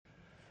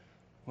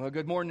Well,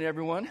 good morning,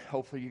 everyone.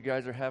 Hopefully you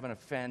guys are having a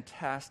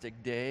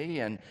fantastic day.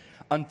 And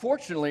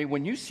unfortunately,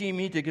 when you see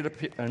me to get up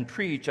and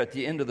preach at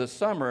the end of the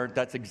summer,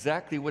 that's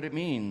exactly what it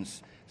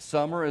means.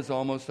 Summer is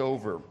almost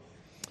over.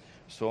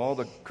 So all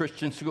the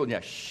Christian school,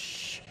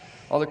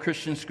 all the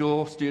Christian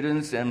school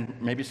students and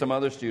maybe some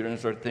other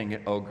students are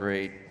thinking, oh,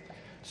 great,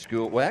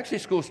 school. Well, actually,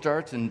 school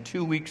starts in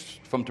 2 weeks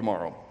from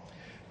tomorrow,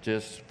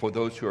 just for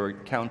those who are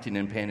counting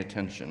and paying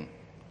attention.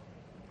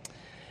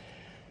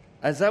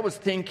 As I was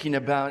thinking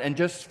about, and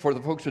just for the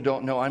folks who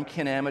don't know, I'm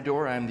Ken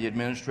Amador. I'm the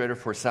administrator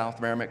for South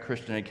Merrimack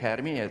Christian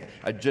Academy.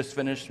 I just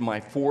finished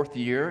my 4th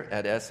year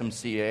at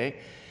SMCA.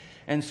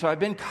 And so I've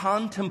been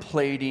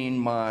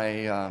contemplating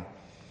starting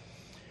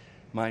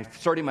my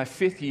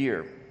 5th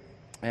year.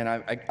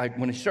 And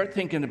when I start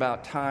thinking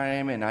about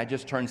time, and I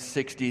just turned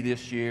 60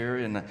 this year,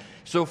 and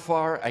so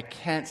far I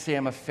can't say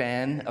I'm a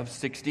fan of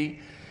 60,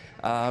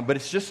 but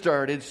it's just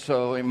started,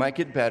 so it might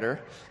get better.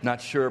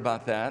 Not sure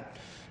about that.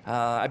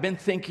 I've been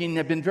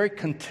very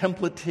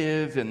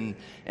contemplative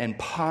and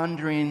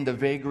pondering the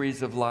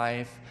vagaries of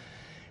life.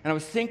 And I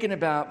was thinking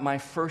about my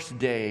first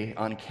day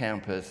on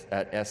campus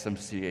at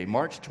SMCA,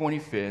 March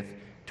 25th,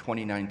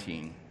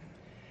 2019.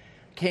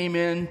 Came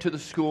into the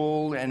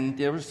school, and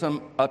there was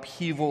some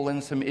upheaval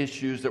and some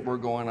issues that were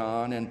going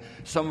on, and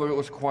some of it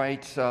was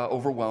quite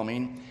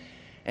overwhelming.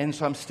 And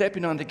so I'm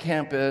stepping onto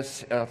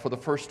campus for the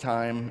first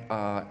time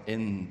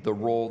in the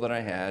role that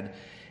I had,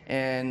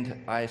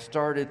 and I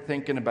started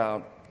thinking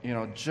about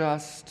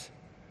just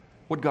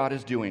what God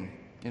is doing.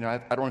 I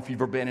don't know if you've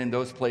ever been in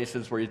those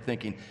places where you're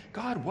thinking,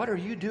 God, what are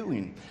you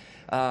doing?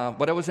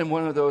 But I was in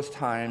one of those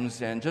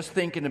times and just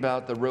thinking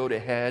about the road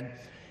ahead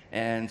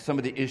and some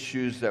of the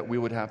issues that we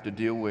would have to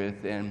deal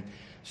with. And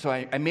so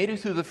I made it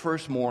through the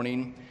first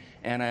morning,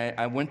 and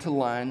I went to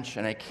lunch,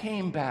 and I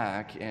came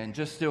back and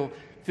just still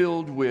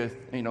filled with,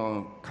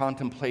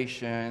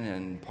 contemplation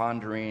and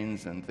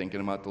ponderings and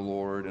thinking about the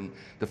Lord and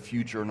the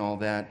future and all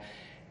that.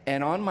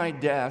 And on my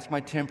desk, my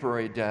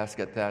temporary desk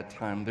at that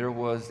time, there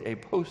was a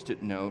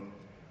Post-it note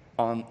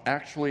on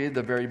actually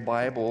the very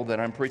Bible that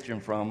I'm preaching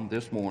from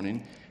this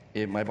morning.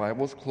 My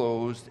Bible's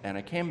closed, and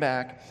I came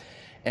back,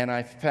 and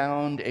I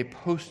found a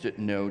Post-it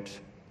note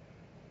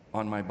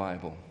on my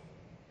Bible.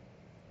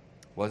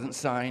 Wasn't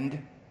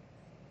signed,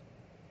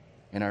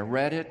 and I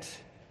read it,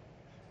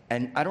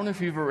 and I don't know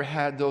if you've ever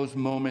had those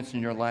moments in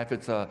your life.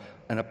 It's an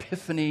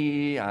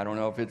epiphany. I don't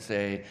know if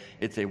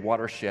it's a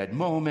watershed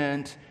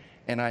moment.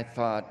 And I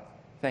thought,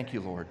 thank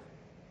you, Lord,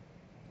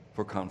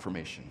 for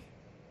confirmation.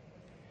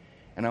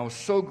 And I was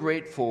so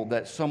grateful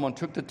that someone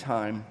took the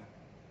time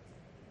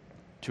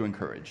to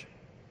encourage.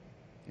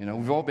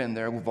 We've all been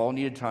there. We've all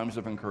needed times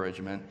of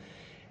encouragement.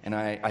 And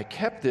I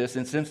kept this,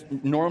 and since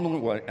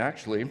normally,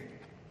 actually,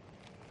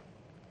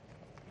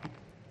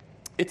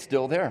 it's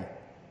still there.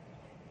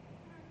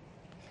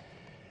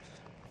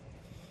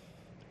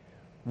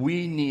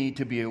 We need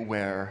to be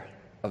aware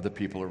of the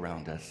people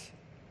around us,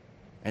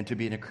 and to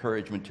be an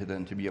encouragement to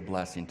them, to be a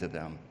blessing to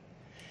them.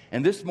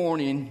 And this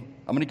morning,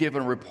 I'm going to give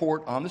a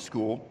report on the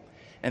school,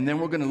 and then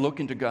we're going to look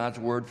into God's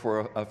Word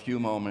for a few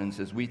moments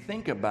as we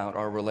think about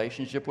our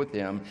relationship with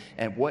Him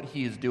and what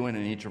He is doing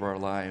in each of our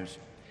lives.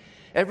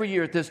 Every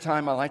year at this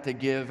time, I like to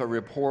give a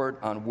report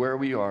on where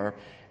we are.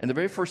 And the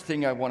very first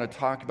thing I want to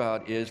talk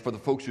about is, for the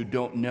folks who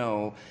don't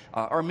know,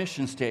 our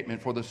mission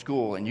statement for the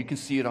school. And you can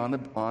see it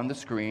on the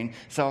screen.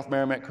 South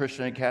Merrimack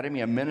Christian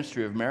Academy, a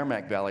ministry of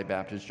Merrimack Valley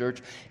Baptist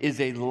Church, is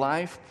a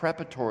life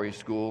preparatory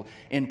school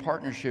in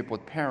partnership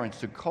with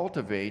parents to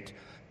cultivate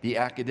the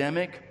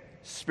academic,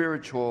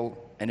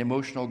 spiritual, and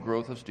emotional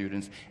growth of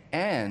students,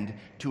 and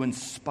to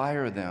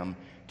inspire them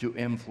to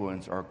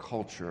influence our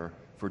culture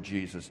for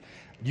Jesus.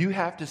 You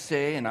have to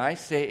say, and I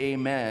say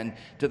amen,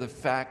 to the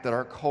fact that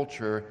our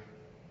culture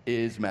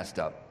is messed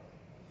up.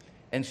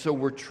 And so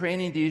we're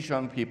training these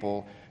young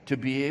people to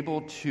be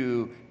able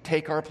to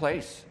take our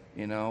place.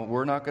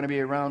 We're not going to be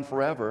around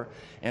forever,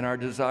 and our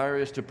desire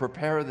is to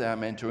prepare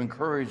them and to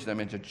encourage them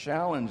and to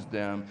challenge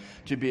them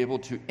to be able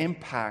to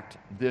impact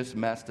this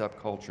messed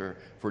up culture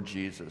for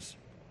Jesus.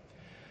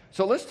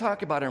 So let's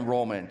talk about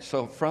enrollment.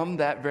 So from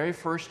that very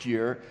first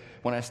year,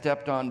 when I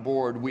stepped on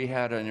board, we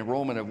had an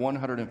enrollment of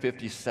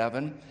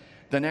 157.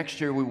 The next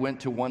year, we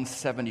went to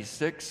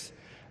 176.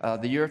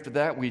 The year after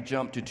that, we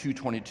jumped to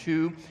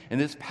 222. And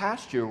this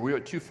past year, we were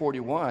at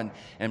 241.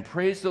 And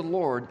praise the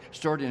Lord,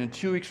 starting in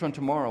 2 weeks from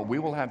tomorrow, we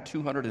will have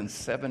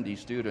 270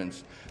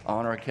 students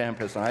on our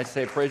campus. And I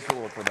say praise the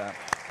Lord for that.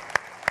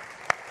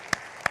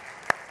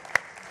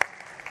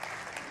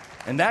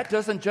 And that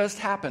doesn't just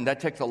happen.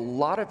 That takes a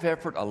lot of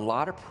effort, a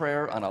lot of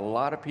prayer on a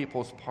lot of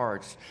people's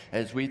parts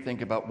as we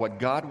think about what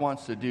God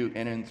wants to do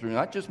in and through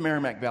not just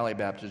Merrimack Valley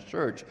Baptist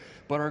Church,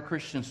 but our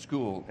Christian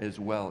school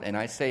as well. And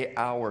I say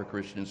our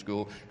Christian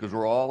school because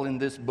we're all in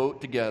this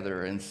boat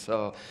together. And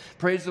so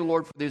praise the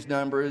Lord for these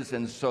numbers.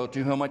 And so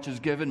to whom much is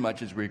given,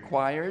 much is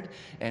required.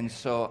 And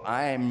so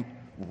I am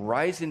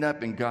rising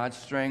up in God's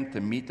strength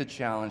to meet the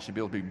challenge to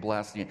be able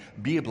to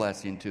be a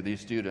blessing to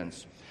these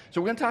students. So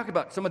we're going to talk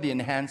about some of the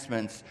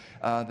enhancements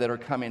that are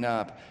coming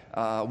up.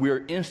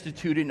 We're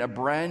instituting a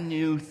brand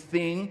new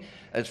thing.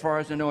 As far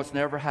as I know, it's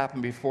never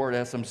happened before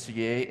at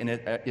SMCA, and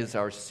it is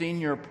our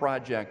Senior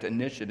Project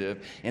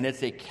Initiative, and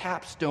it's a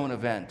capstone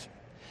event.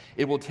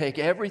 It will take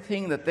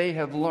everything that they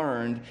have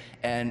learned,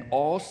 and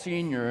all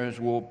seniors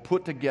will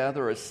put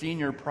together a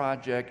senior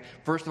project.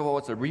 First of all,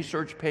 it's a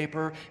research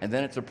paper, and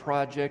then it's a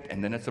project,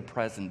 and then it's a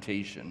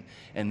presentation.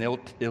 And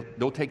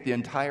they'll take the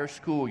entire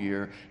school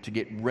year to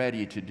get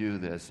ready to do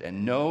this.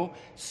 And no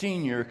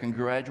senior can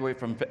graduate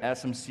from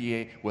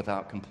SMCA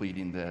without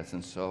completing this.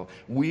 And so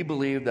we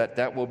believe that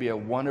that will be a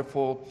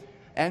wonderful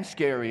and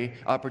scary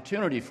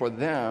opportunity for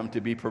them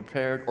to be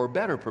prepared or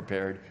better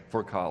prepared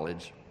for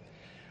college.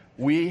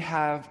 We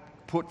have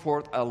put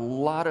forth a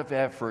lot of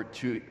effort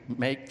to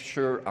make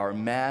sure our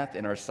math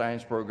and our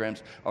science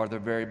programs are the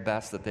very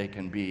best that they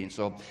can be. And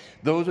so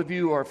those of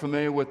you who are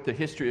familiar with the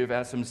history of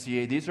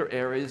SMCA, these are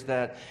areas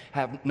that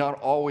have not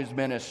always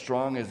been as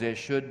strong as they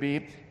should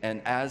be.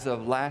 And as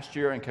of last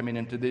year and coming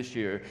into this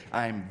year,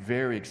 I'm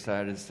very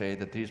excited to say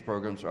that these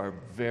programs are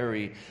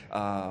very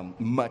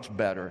much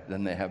better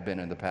than they have been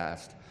in the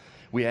past.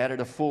 We added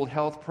a full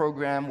health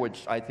program,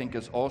 which I think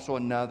is also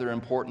another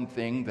important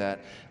thing that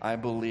I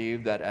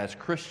believe that as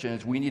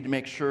Christians, we need to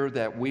make sure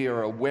that we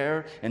are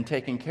aware and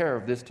taking care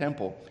of this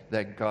temple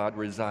that God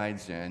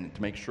resides in,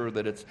 to make sure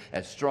that it's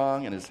as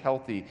strong and as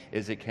healthy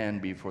as it can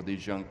be for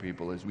these young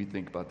people as we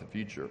think about the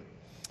future.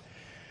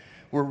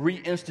 We're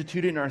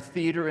reinstituting our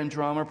theater and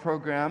drama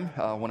program.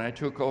 When I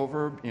took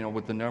over,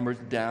 with the numbers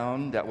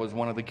down, that was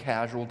one of the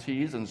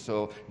casualties. And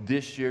so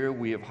this year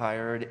we have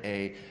hired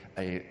a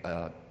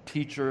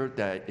teacher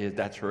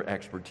that's her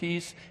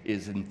expertise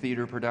is in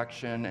theater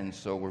production, and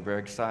so we're very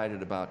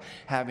excited about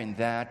having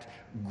that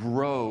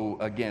grow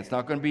again. It's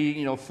not going to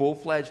be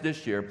full-fledged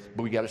this year,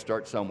 but we got to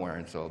start somewhere,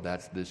 and so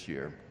that's this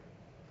year.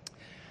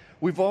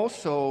 We've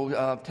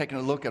also taken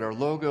a look at our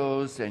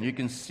logos, and you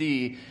can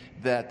see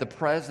that the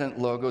present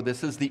logo,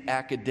 this is the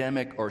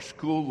academic or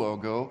school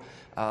logo.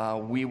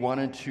 We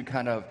wanted to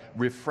kind of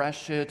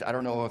refresh it. I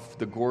don't know if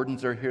the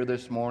Gordons are here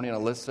this morning.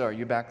 Alyssa, are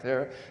you back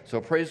there? So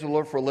praise the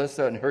Lord for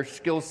Alyssa and her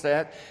skill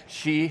set.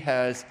 She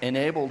has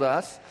enabled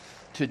us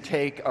to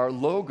take our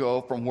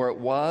logo from where it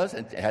was.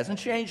 It hasn't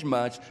changed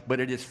much, but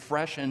it is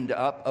freshened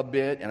up a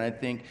bit, and I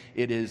think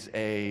it is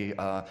a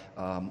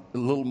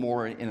little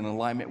more in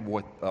alignment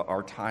with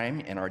our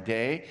time and our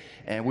day.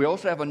 And we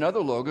also have another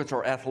logo. It's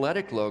our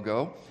athletic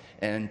logo.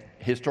 And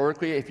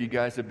historically, if you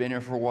guys have been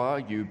here for a while,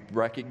 you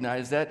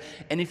recognize that.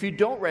 And if you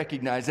don't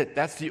recognize it,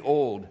 that's the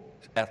old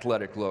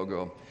athletic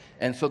logo.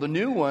 And so the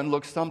new one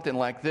looks something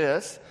like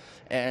this.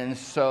 And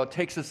so it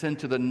takes us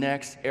into the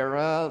next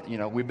era.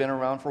 We've been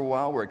around for a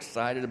while. We're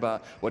excited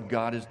about what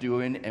God is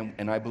doing.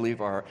 And I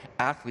believe our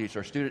athletes,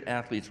 our student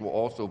athletes, will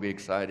also be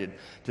excited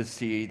to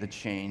see the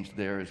change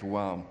there as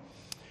well.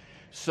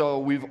 So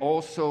we've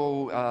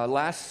also,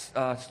 last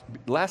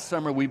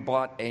summer, we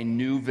bought a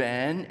new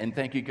van, and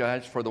thank you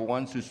guys for the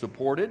ones who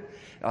supported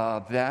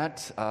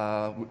that.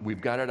 We've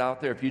got it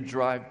out there. If you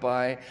drive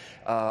by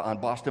on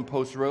Boston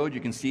Post Road, you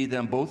can see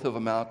them, both of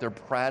them out there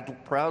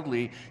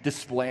proudly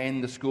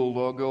displaying the school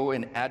logo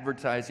and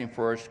advertising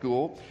for our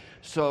school.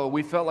 So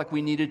we felt like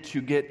we needed to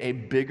get a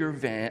bigger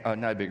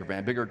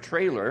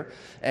trailer.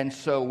 And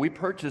so we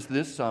purchased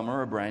this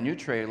summer a brand new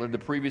trailer. The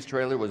previous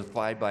trailer was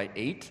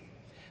 5x8.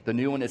 The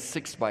new one is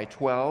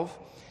 6x12,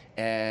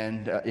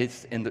 and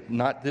it's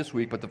not this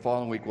week, but the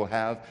following week we'll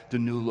have the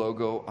new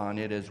logo on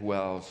it as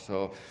well.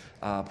 So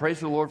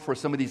praise the Lord for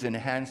some of these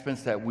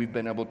enhancements that we've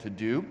been able to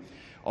do.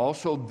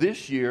 Also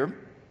this year,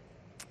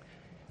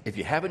 if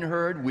you haven't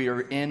heard, we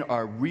are in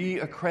our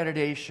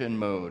re-accreditation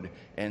mode.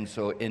 And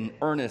so in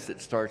earnest,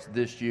 it starts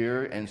this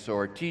year. And so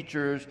our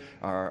teachers,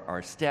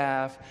 our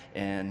staff,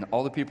 and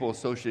all the people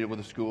associated with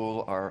the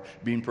school are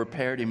being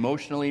prepared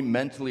emotionally,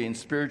 mentally, and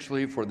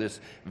spiritually for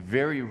this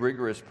very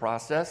rigorous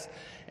process.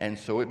 And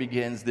so it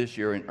begins this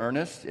year in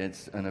earnest.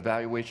 It's an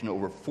evaluation of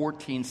over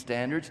 14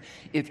 standards.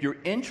 If you're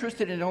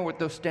interested in knowing what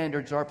those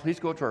standards are, please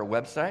go to our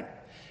website.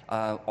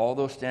 All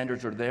those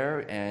standards are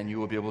there, and you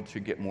will be able to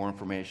get more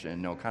information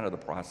and know kind of the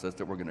process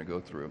that we're going to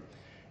go through.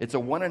 It's a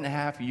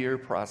 1.5-year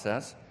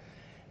process,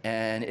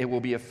 and it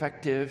will be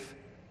effective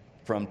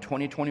from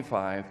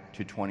 2025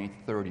 to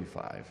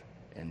 2035.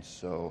 And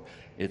so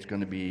it's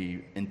going to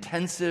be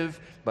intensive,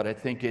 but I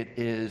think it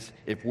is,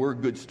 if we're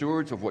good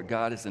stewards of what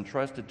God has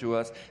entrusted to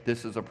us,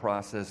 this is a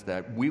process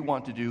that we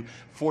want to do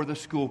for the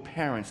school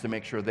parents to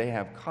make sure they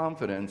have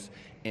confidence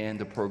in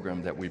the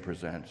program that we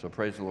present. So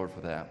praise the Lord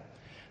for that.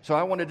 So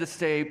I wanted to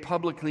say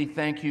publicly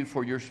thank you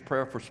for your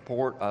prayer for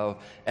support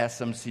of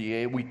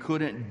SMCA. We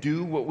couldn't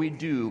do what we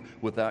do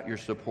without your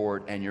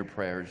support and your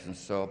prayers. And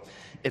so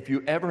if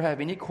you ever have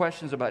any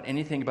questions about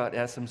anything about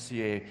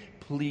SMCA,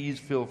 please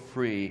feel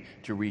free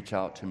to reach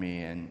out to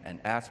me and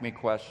ask me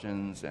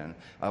questions, and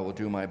I will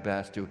do my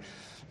best to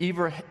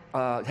either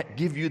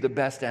give you the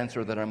best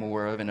answer that I'm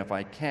aware of, and if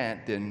I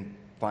can't, then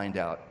find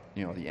out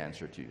the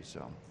answer to you.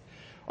 So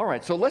All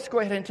right, so let's go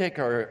ahead and take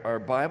our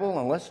Bible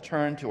and let's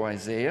turn to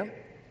Isaiah.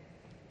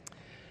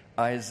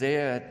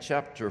 Isaiah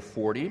chapter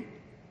 40.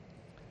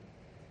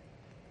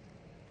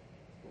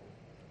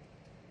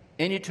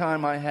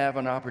 Anytime I have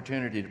an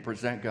opportunity to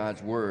present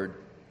God's Word,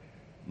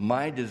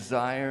 my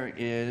desire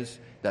is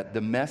that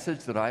the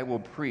message that I will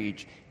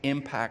preach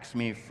impacts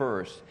me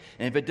first.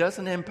 And if it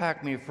doesn't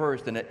impact me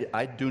first, then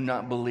I do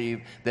not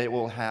believe that it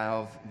will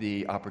have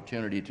the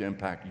opportunity to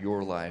impact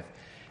your life.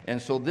 And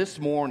so this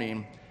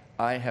morning,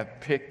 I have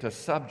picked a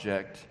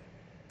subject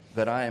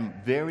that I am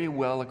very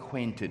well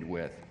acquainted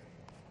with.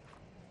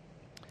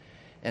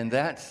 And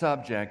that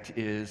subject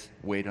is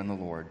wait on the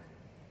Lord.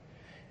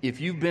 If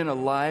you've been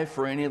alive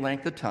for any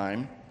length of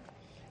time,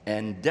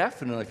 and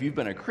definitely if you've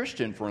been a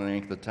Christian for any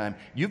length of time,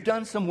 you've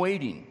done some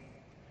waiting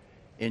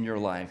in your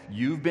life.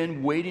 You've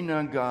been waiting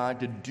on God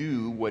to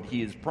do what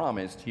He has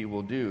promised He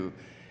will do.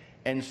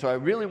 And so I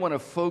really want to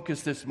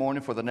focus this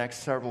morning for the next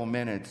several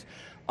minutes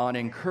on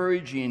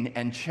encouraging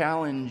and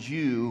challenge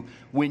you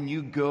when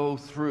you go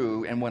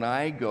through and when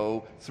I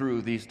go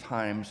through these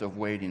times of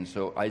waiting.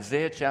 So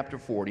Isaiah chapter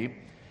 40,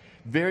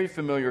 very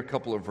familiar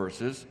couple of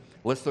verses.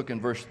 Let's look in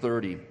verse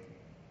 30.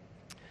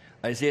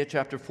 Isaiah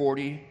chapter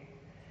 40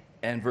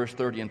 and verse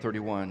 30 and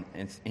 31.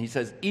 And he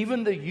says,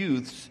 even the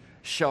youths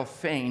shall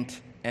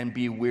faint and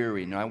be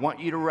weary. Now I want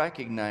you to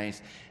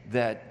recognize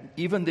that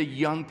even the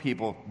young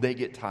people, they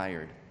get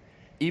tired.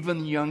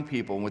 Even young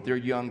people with their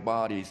young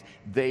bodies,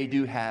 they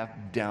do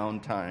have down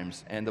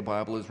times. And the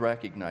Bible is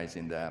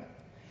recognizing that.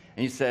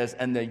 And he says,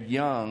 and the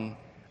young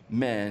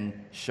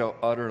men shall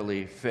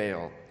utterly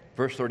fail.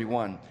 Verse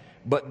 31,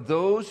 but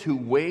those who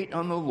wait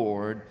on the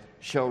Lord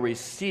shall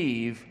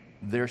receive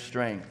their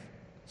strength.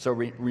 So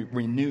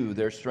renew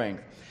their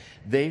strength.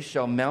 They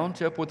shall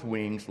mount up with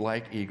wings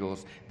like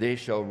eagles. They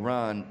shall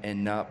run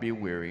and not be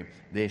weary.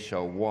 They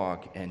shall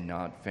walk and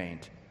not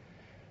faint.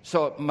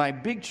 So my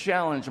big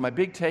challenge, my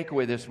big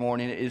takeaway this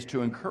morning is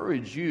to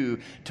encourage you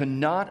to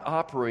not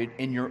operate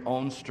in your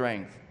own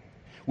strength.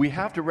 We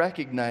have to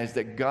recognize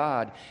that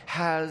God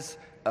has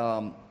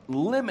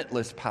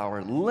limitless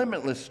power,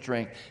 limitless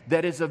strength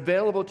that is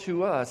available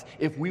to us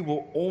if we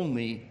will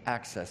only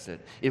access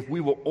it, if we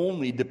will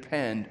only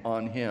depend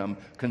on Him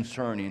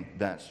concerning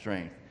that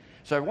strength.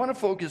 So I want to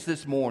focus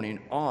this morning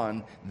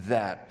on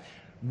that.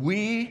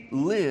 We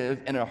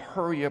live in a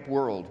hurry-up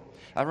world.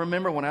 I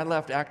remember when I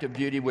left active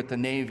duty with the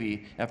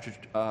Navy after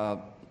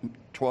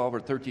 12 or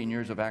 13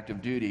 years of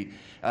active duty,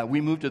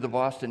 we moved to the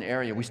Boston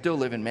area. We still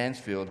live in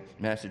Mansfield,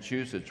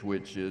 Massachusetts,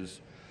 which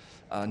is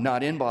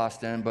not in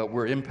Boston, but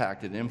we're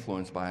impacted and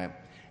influenced by it.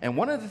 And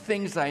one of the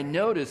things I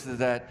noticed is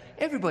that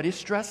everybody's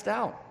stressed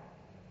out.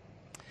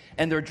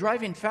 And they're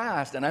driving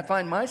fast, and I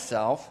find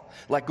myself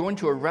like going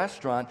to a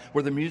restaurant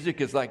where the music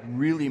is like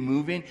really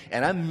moving,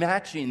 and I'm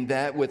matching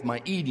that with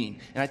my eating.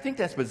 And I think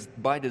that's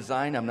by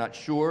design, I'm not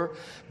sure.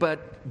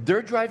 But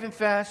they're driving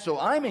fast, so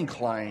I'm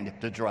inclined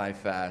to drive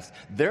fast.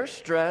 They're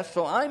stressed,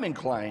 so I'm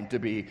inclined to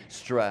be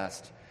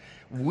stressed.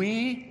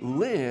 We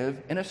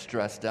live in a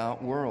stressed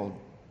out world.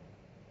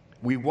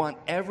 We want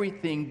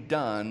everything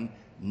done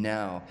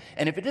now.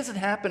 And if it doesn't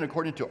happen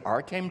according to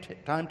our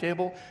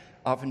timetable,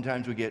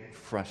 oftentimes we get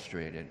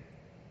frustrated.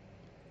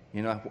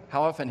 You know,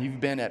 how often have you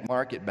been at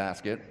Market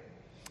Basket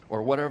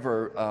or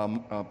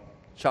whatever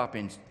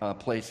shopping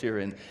place here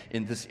in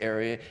this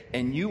area,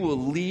 and you will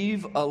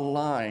leave a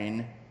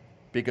line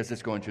because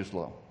it's going too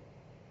slow?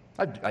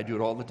 I do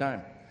it all the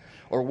time.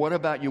 Or what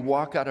about you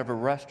walk out of a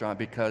restaurant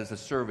because the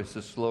service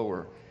is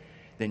slower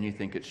than you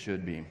think it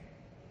should be?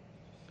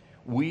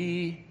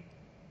 We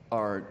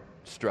are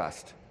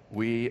stressed.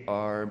 We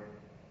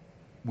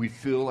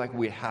feel like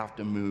we have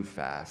to move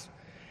fast.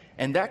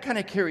 And that kind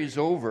of carries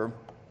over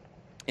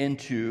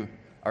into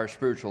our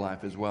spiritual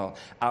life as well.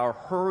 Our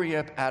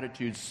hurry-up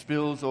attitude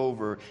spills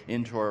over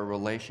into our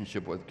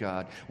relationship with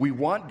God. We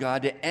want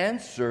God to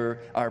answer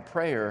our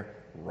prayer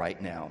right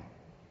now.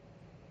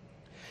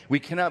 We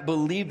cannot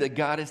believe that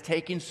God is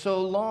taking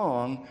so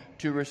long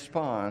to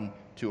respond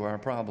to our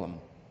problem.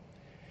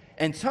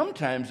 And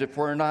sometimes if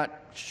we're not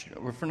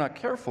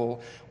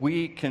careful,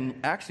 we can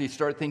actually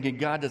start thinking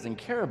God doesn't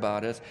care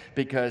about us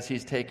because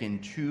He's taking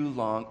too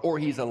long, or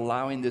He's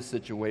allowing this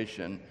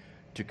situation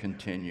to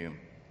continue.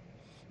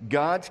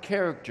 God's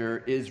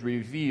character is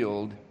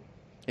revealed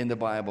in the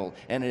Bible,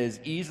 and it is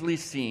easily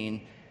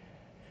seen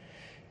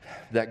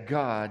that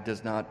God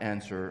does not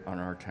answer on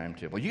our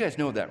timetable. You guys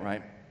know that,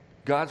 right?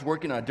 God's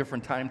working on a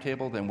different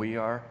timetable than we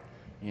are.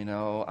 You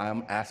know,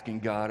 I'm asking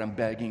God, I'm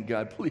begging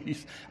God,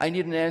 please, I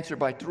need an answer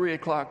by 3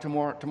 o'clock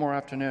tomorrow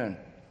afternoon.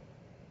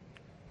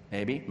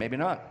 Maybe, maybe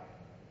not.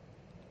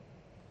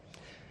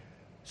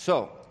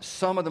 So,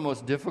 some of the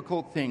most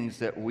difficult things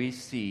that we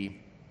see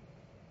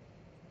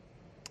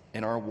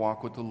in our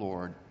walk with the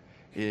Lord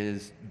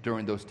is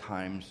during those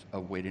times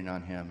of waiting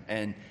on Him.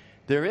 And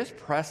there is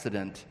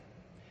precedent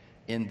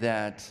in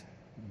that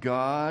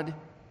God,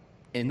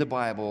 in the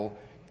Bible,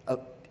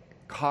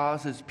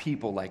 causes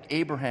people like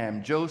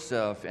Abraham,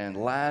 Joseph, and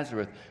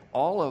Lazarus,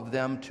 all of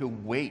them to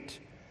wait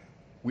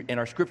In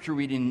our scripture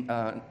reading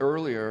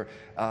earlier,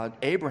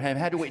 Abraham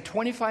had to wait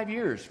 25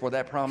 years for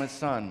that promised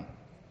son.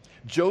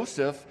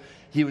 Joseph,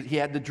 he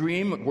had the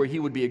dream where he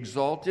would be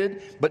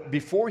exalted, but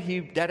before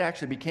that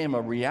actually became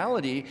a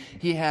reality,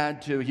 he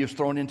was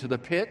thrown into the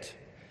pit.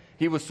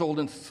 He was sold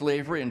into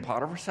slavery in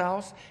Potiphar's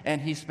house, and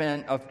he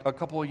spent a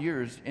couple of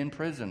years in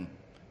prison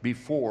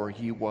before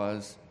he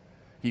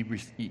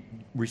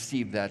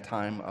received that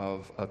time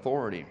of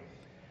authority.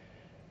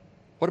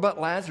 What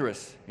about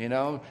Lazarus?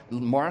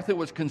 Martha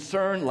was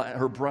concerned.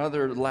 Her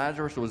brother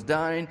Lazarus was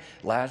dying.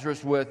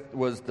 Lazarus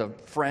was the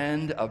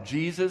friend of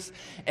Jesus.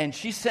 And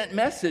she sent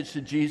message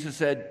to Jesus,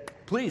 said,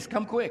 please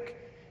come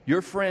quick.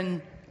 Your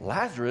friend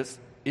Lazarus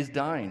is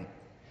dying.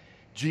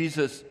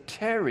 Jesus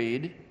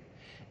tarried.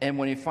 And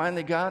when he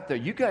finally got there,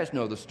 you guys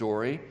know the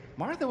story,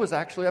 Martha was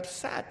actually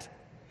upset.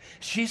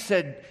 She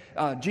said,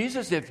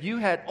 Jesus, if you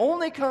had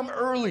only come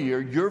earlier,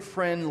 your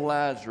friend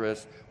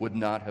Lazarus would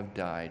not have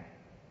died.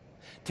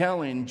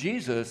 Telling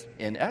Jesus,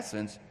 in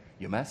essence,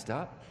 you messed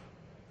up.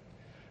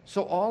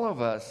 So all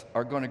of us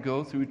are going to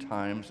go through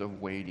times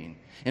of waiting.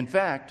 In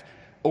fact,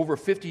 over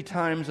 50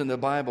 times in the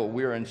Bible,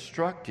 we're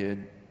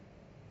instructed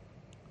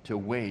to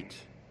wait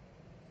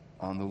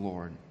on the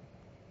Lord.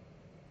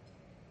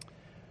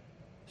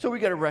 So we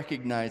got to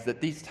recognize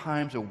that these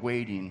times of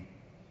waiting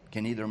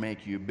can either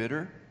make you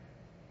bitter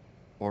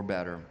or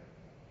better.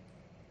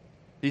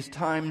 These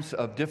times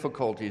of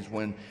difficulties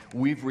when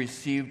we've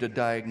received a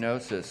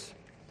diagnosis,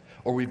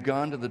 or we've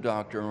gone to the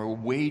doctor and we're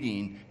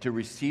waiting to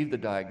receive the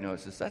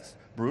diagnosis, that's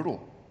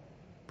brutal.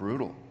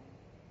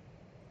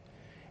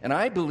 And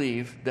I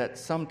believe that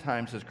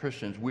sometimes as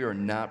Christians, we are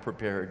not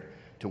prepared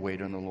to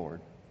wait on the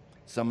Lord.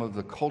 Some of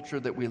the culture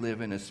that we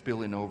live in is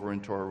spilling over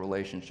into our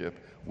relationship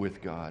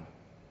with God.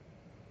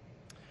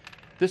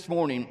 This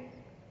morning,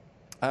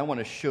 I want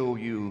to show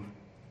you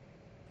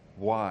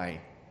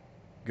why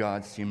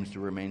God seems to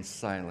remain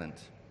silent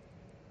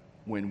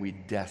when we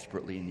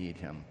desperately need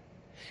Him.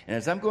 And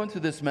as I'm going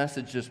through this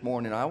message this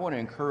morning, I want to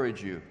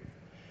encourage you.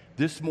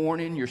 This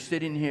morning, you're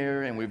sitting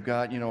here, and we've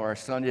got, our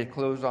Sunday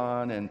clothes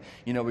on, and,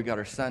 we've got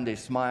our Sunday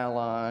smile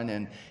on,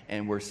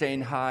 and we're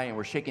saying hi, and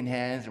we're shaking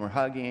hands, and we're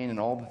hugging, and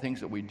all the things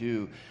that we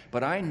do.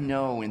 But I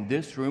know in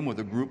this room with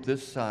a group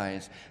this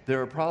size,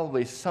 there are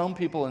probably some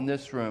people in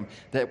this room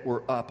that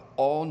were up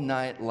all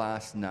night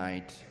last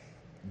night,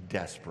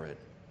 desperate,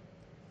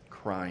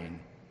 crying.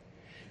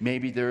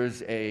 Maybe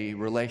there's a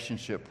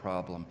relationship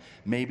problem.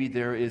 Maybe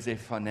there is a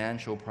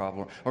financial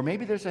problem. Or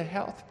maybe there's a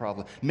health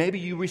problem. Maybe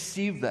you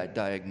received that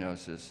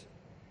diagnosis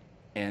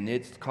and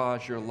it's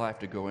caused your life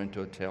to go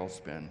into a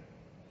tailspin.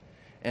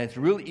 And it's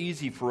really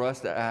easy for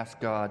us to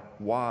ask God,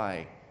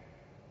 why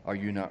are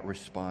you not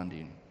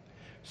responding?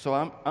 So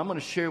I'm going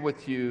to share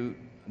with you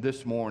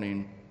this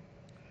morning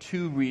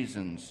 2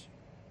 reasons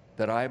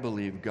that I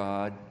believe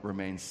God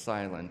remains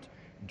silent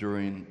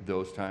during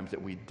those times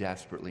that we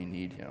desperately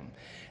need Him.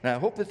 And I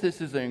hope that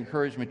this is an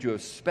encouragement to you,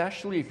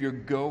 especially if you're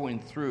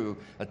going through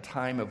a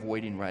time of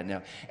waiting right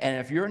now. And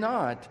if you're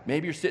not,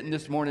 maybe you're sitting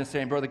this morning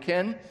saying, Brother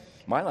Ken,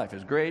 my life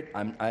is great.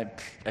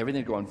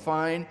 Everything's going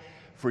fine.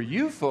 For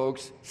you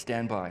folks,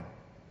 stand by,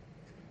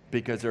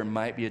 because there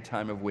might be a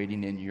time of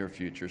waiting in your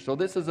future. So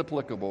this is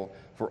applicable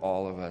for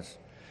all of us.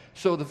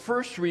 So the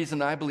first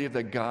reason I believe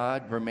that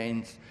God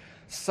remains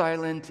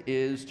silent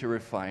is to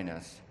refine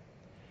us.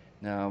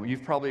 Now,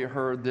 you've probably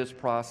heard this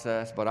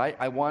process, but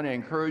I want to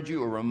encourage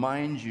you or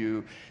remind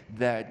you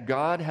that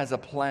God has a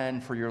plan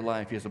for your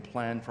life. He has a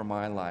plan for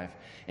my life.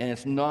 And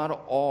it's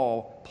not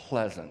all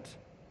pleasant.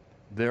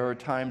 There are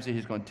times that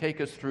He's going to take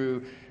us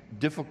through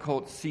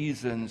difficult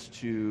seasons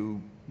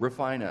to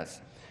refine us.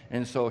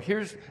 And so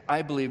here's,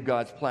 I believe,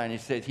 God's plan. He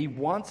said He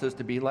wants us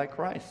to be like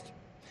Christ.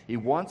 He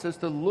wants us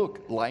to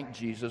look like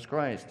Jesus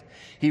Christ.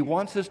 He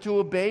wants us to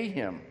obey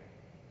Him.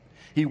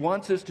 He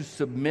wants us to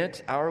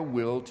submit our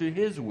will to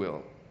His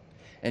will.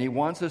 And He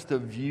wants us to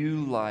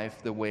view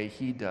life the way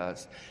He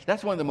does.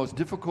 That's one of the most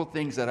difficult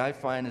things that I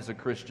find as a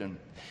Christian.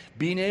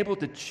 Being able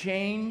to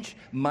change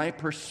my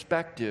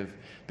perspective,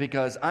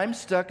 because I'm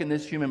stuck in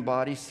this human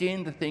body,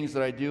 seeing the things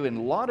that I do, and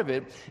a lot of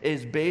it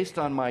is based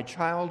on my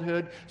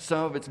childhood.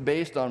 Some of it's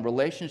based on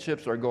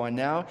relationships that are going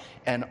now.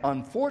 And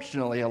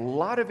unfortunately, a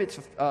lot of it's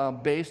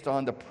based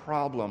on the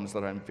problems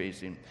that I'm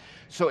facing.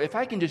 So if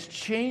I can just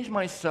change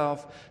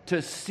myself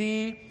to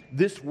see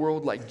this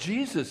world like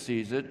Jesus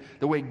sees it,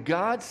 the way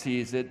God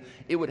sees it,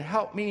 it would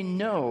help me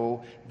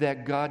know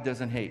that God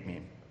doesn't hate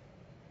me.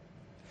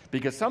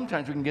 Because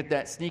sometimes we can get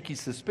that sneaky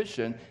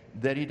suspicion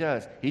that He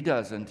does. He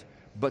doesn't.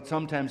 But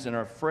sometimes in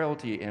our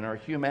frailty, in our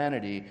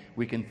humanity,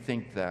 we can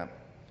think that.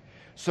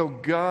 So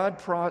God,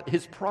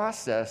 His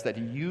process that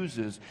He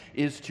uses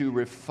is to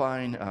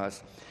refine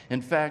us.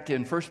 In fact,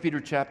 in 1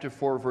 Peter chapter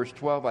 4, verse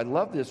 12, I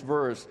love this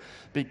verse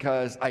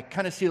because I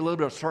kind of see a little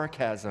bit of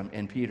sarcasm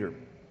in Peter.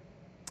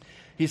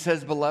 He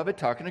says, Beloved,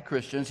 talking to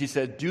Christians, he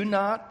says, do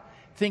not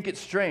think it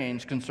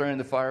strange concerning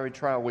the fiery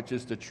trial which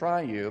is to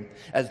try you,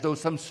 as though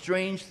some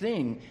strange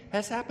thing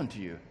has happened to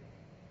you.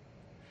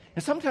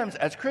 And sometimes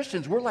as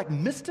Christians, we're like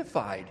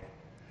mystified.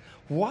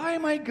 Why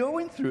am I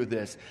going through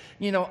this?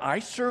 I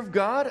serve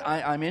God.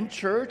 I'm in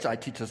church. I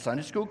teach a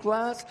Sunday school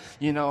class.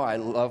 I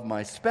love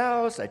my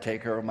spouse. I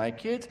take care of my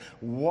kids.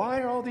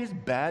 Why are all these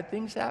bad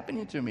things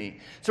happening to me?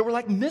 So we're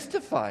like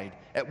mystified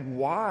at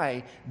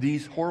why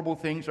these horrible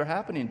things are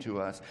happening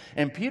to us.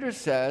 And Peter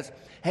says,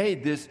 hey,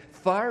 this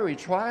fiery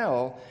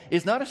trial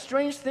is not a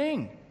strange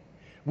thing.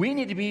 We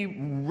need to be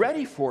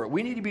ready for it.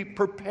 We need to be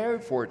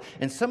prepared for it.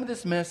 And some of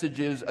this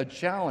message is a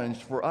challenge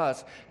for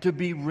us to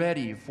be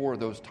ready for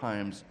those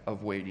times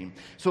of waiting.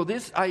 So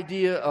this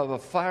idea of a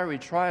fiery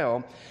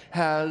trial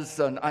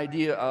has an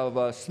idea of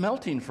a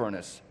smelting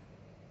furnace.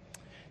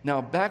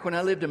 Now, back when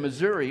I lived in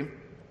Missouri,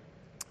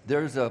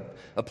 there's a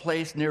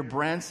place near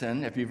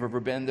Branson. If you've ever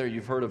been there,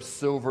 you've heard of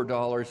Silver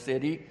Dollar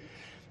City.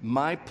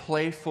 My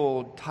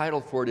playful title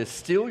for it is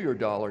Steal Your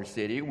Dollar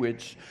City,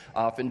 which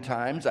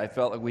oftentimes I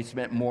felt like we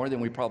spent more than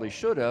we probably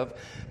should have.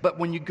 But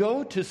when you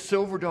go to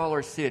Silver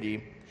Dollar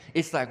City,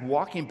 it's like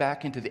walking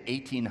back into the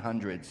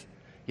 1800s.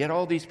 You had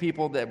all these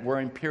people that were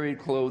in period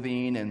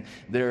clothing, and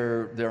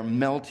they're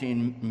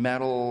melting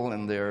metal,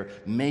 and they're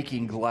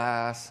making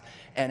glass,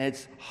 and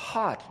it's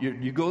hot.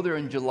 You go there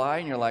in July,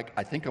 and you're like,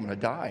 I think I'm going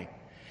to die.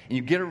 And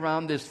you get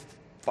around this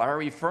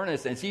fiery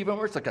furnace, and it's even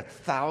worse, like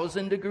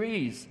 1,000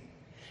 degrees.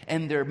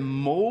 And they're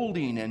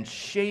molding and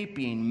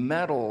shaping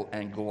metal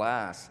and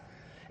glass.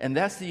 And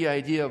that's the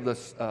idea of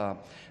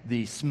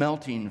the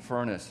smelting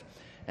furnace.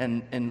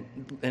 And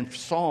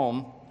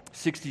Psalm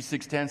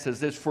 66:10 says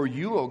this, for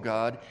you, O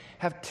God,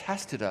 have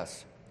tested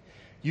us.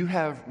 You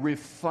have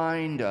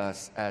refined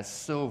us as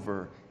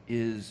silver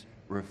is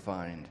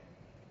refined.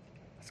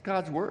 That's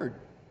God's word.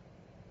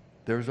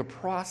 There's a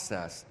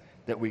process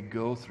that we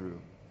go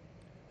through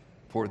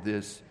for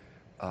this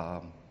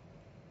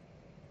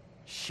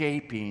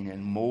shaping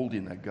and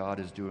molding that God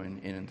is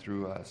doing in and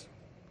through us.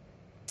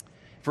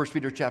 1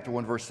 Peter chapter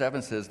 1, verse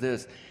 7 says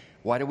this,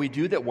 why do we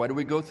do that? Why do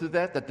we go through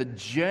that? That the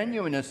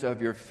genuineness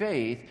of your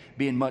faith,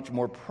 being much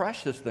more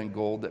precious than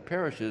gold that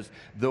perishes,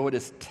 though it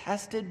is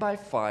tested by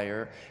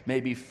fire, may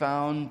be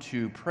found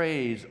to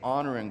praise,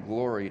 honor, and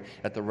glory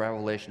at the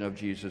revelation of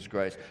Jesus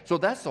Christ. So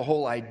that's the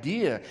whole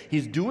idea.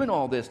 He's doing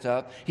all this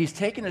stuff. He's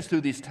taking us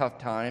through these tough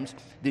times,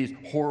 these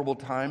horrible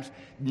times,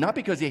 not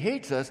because he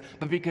hates us,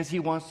 but because he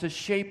wants to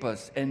shape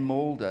us and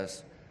mold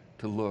us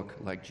to look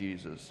like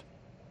Jesus.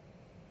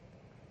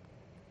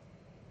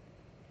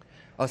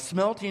 A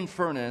smelting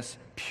furnace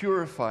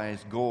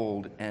purifies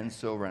gold and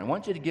silver. And I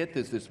want you to get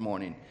this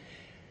morning.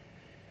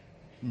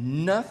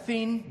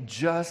 Nothing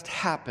just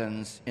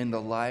happens in the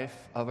life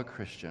of a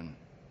Christian.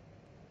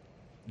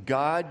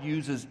 God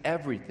uses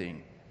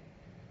everything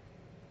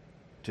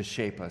to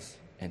shape us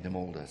and to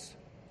mold us.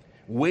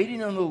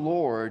 Waiting on the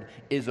Lord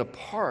is a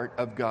part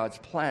of God's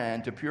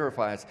plan to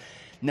purify us.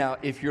 Now,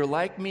 if you're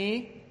like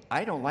me,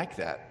 I don't like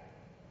that.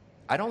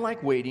 I don't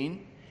like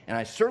waiting, and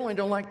I certainly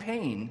don't like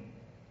pain.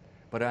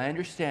 But I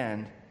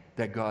understand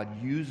that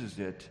God uses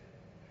it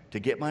to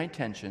get my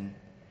attention,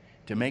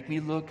 to make me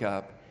look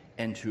up,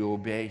 and to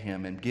obey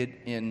him and get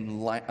in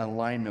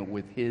alignment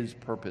with his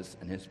purpose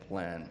and his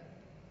plan.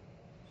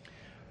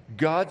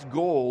 God's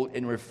goal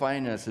in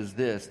refining us is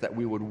this, that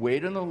we would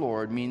wait on the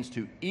Lord means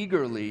to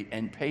eagerly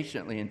and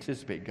patiently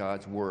anticipate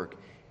God's work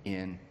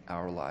in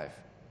our life.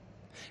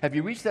 Have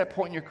you reached that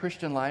point in your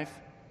Christian life?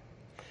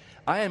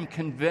 I am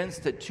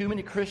convinced that too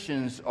many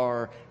Christians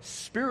are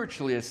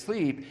spiritually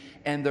asleep,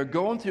 and they're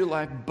going through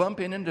life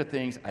bumping into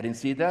things. I didn't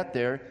see that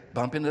there.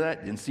 Bump into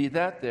that. Didn't see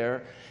that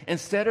there.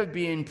 Instead of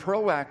being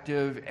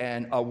proactive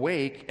and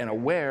awake and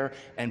aware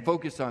and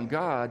focused on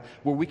God,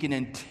 where we can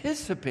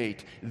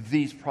anticipate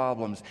these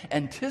problems,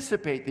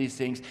 anticipate these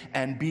things,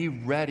 and be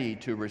ready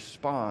to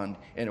respond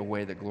in a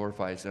way that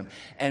glorifies him.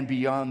 And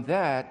beyond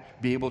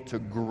that, be able to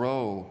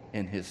grow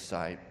in his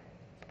sight.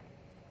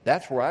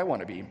 That's where I want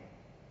to be.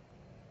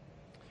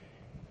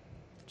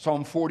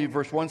 Psalm 40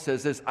 verse 1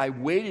 says this, I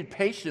waited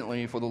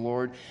patiently for the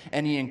Lord,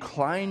 and he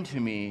inclined to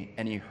me,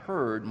 and he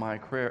heard my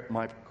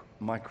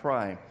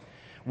cry.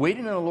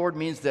 Waiting on the Lord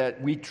means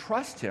that we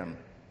trust him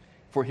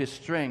for his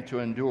strength to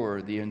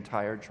endure the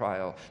entire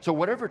trial. So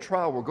whatever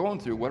trial we're going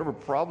through, whatever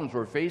problems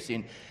we're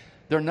facing,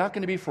 they're not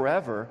going to be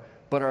forever,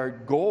 but our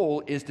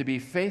goal is to be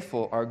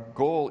faithful. Our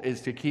goal is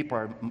to keep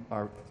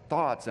our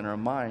thoughts and our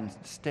minds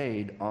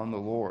stayed on the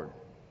Lord.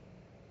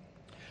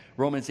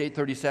 Romans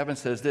 8:37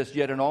 says this,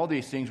 yet in all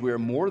these things we are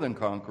more than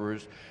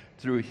conquerors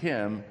through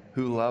him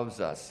who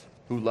loved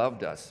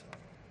us.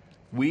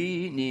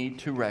 We need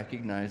to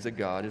recognize that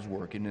God is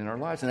working in our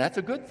lives, and that's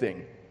a good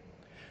thing.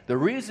 The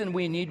reason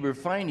we need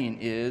refining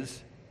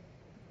is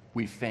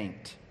we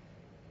faint.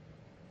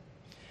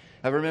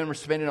 I remember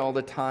spending all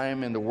the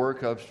time in the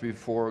workups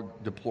before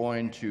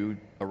deploying to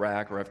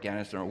Iraq or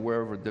Afghanistan or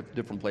wherever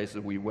different places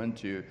we went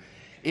to.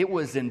 It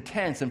was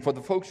intense, and for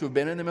the folks who have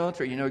been in the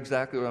military, you know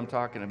exactly what I'm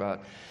talking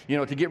about. You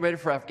know, to get ready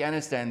for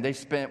Afghanistan, they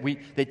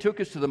took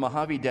us to the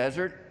Mojave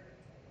Desert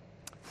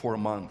for a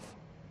month.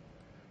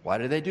 Why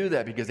did they do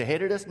that? Because they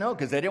hated us? No,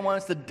 because they didn't want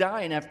us to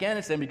die in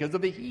Afghanistan because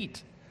of the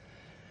heat.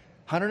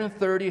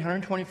 130,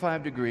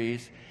 125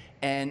 degrees,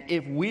 And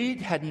if we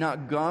had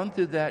not gone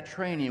through that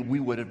training, we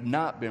would have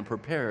not been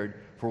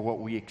prepared for what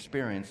we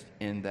experienced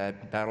in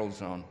that battle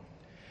zone.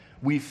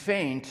 We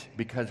faint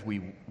because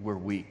we're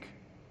weak.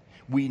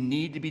 We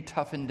need to be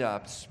toughened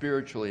up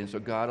spiritually, and so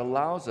God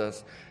allows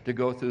us to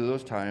go through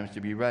those times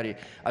to be ready.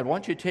 I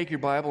want you to take your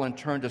Bible and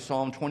turn to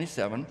Psalm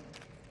 27.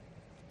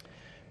 I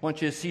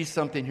want you to see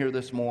something here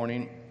this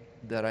morning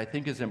that I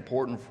think is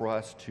important for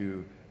us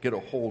to get a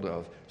hold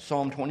of.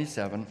 Psalm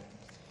 27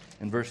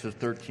 and verses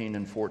 13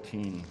 and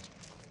 14.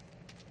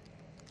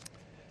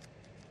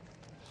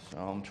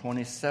 Psalm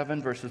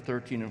 27, verses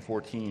 13 and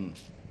 14.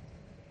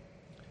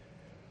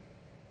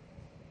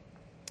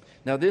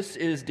 Now this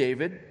is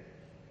David,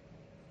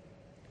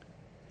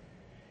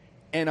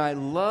 and I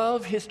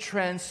love his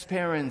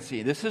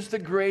transparency. This is the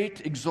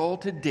great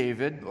exalted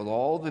David with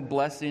all the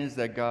blessings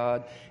that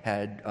God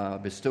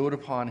had bestowed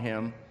upon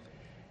him.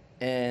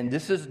 And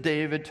this is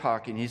David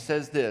talking. He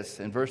says this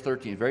in verse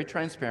 13, very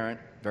transparent,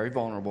 very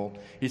vulnerable.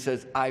 He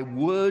says, I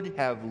would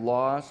have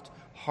lost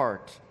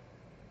heart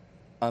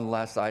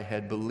unless I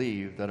had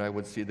believed that I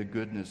would see the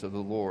goodness of the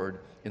Lord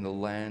in the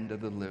land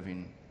of the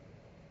living.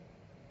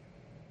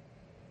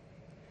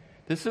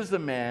 This is the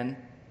man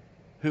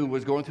who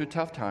was going through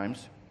tough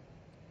times,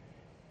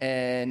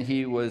 and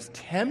he was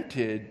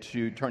tempted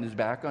to turn his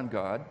back on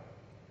God,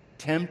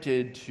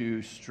 tempted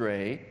to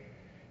stray,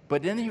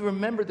 but then he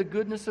remembered the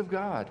goodness of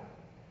God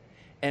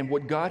and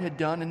what God had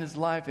done in his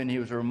life, and he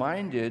was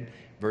reminded,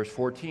 verse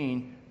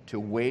 14, to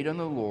wait on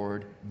the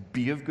Lord,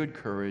 be of good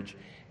courage,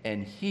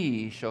 and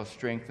he shall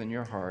strengthen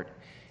your heart.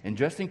 And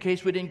just in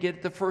case we didn't get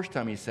it the first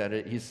time he said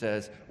it, he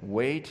says,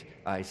 wait,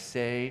 I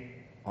say,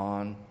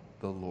 on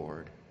the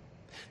Lord.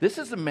 This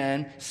is a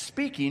man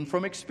speaking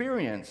from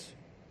experience.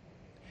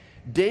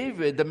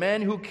 David, the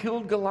man who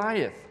killed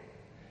Goliath,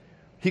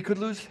 he could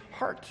lose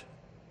heart.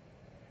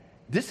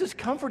 This is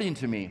comforting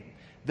to me,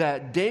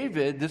 that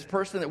David, this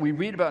person that we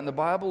read about in the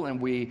Bible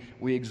and we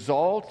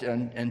exalt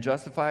and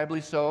justifiably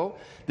so,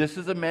 this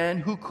is a man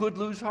who could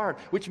lose heart,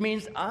 which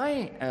means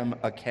I am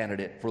a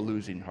candidate for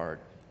losing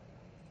heart.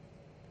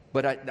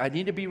 But I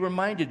need to be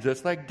reminded,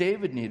 just like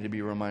David needed to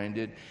be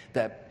reminded,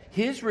 that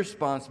his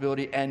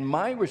responsibility and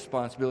my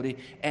responsibility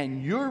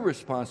and your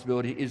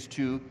responsibility is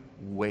to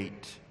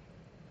wait.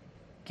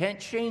 Can't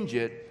change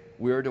it,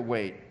 we're to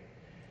wait.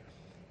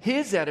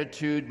 His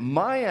attitude,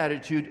 my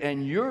attitude,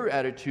 and your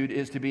attitude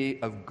is to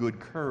be of good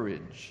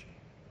courage.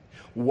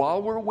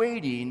 While we're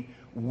waiting,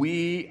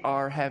 we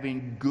are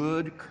having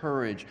good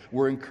courage.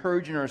 We're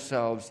encouraging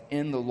ourselves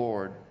in the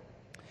Lord.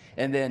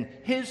 And then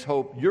his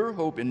hope, your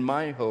hope, and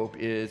my hope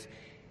is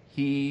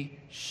he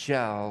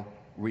shall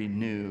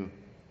renew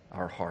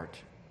our heart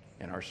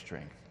and our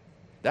strength.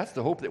 That's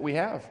the hope that we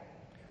have,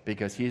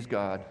 because he's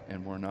God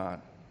and we're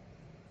not.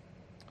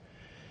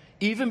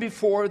 Even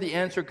before the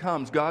answer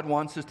comes, God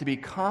wants us to be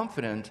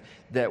confident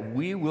that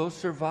we will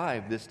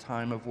survive this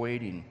time of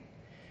waiting.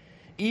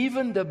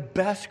 Even the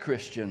best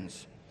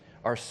Christians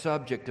are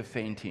subject to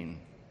fainting.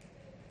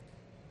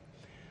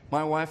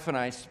 My wife and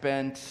I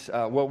spent,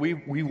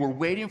 we were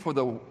waiting for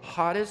the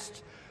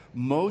hottest,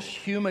 most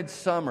humid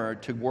summer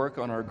to work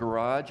on our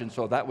garage, and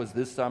so that was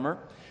this summer.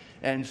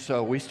 And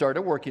so we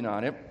started working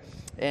on it,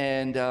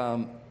 and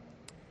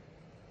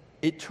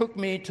it took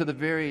me to the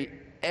very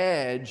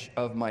edge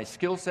of my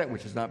skill set,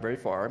 which is not very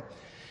far.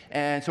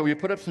 And so we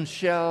put up some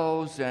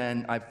shelves,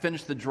 and I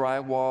finished the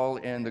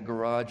drywall in the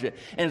garage. And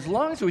as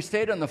long as we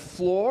stayed on the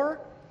floor,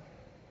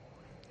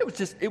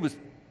 it was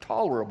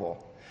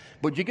tolerable.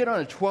 But you get on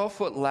a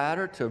 12-foot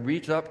ladder to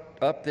reach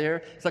up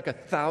there. It's like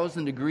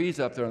 1,000 degrees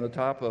up there on the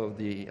top of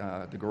the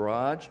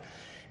garage.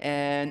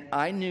 And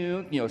I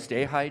knew,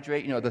 stay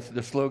hydrated.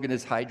 The slogan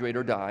is hydrate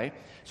or die.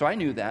 So I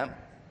knew that.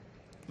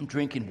 I'm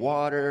drinking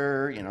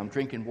water.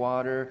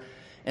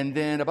 And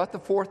then about the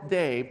fourth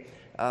day,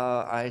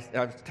 I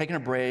was taking a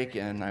break,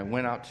 and I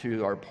went out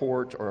to our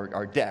porch or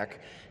our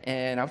deck,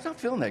 and I was not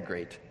feeling that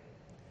great.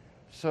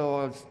 So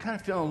I was kind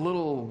of feeling a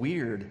little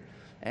weird.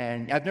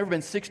 And I've never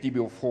been 60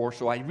 before,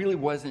 so I really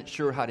wasn't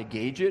sure how to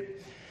gauge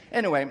it.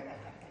 Anyway,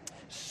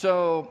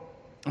 so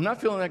I'm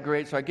not feeling that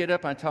great, so I get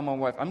up and I tell my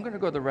wife, I'm going to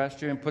go to the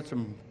restroom, put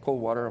some cold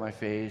water on my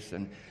face,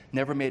 and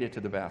never made it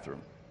to the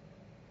bathroom.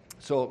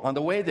 So on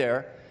the way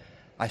there,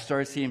 I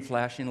started seeing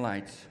flashing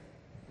lights.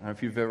 I don't know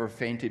if you've ever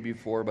fainted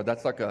before, but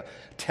that's like a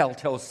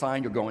telltale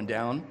sign you're going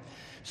down.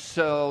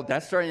 So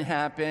that's starting to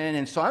happen,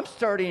 and so I'm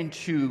starting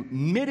to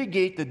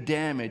mitigate the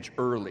damage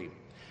early.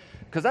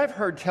 Because I've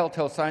heard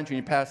telltale signs when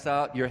you pass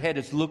out, your head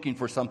is looking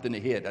for something to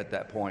hit at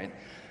that point.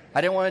 I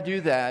didn't want to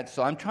do that,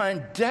 so I'm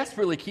trying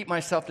desperately to keep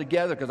myself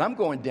together because I'm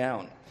going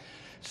down.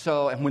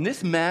 So and when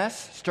this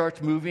mass starts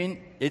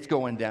moving, it's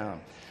going down.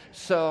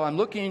 So I'm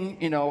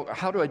looking,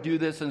 how do I do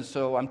this? And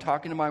so I'm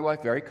talking to my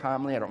wife very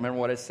calmly. I don't remember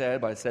what I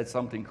said, but I said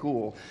something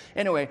cool.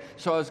 Anyway,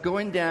 so I was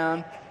going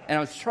down, and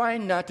I was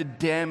trying not to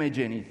damage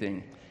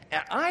anything.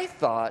 And I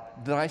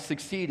thought that I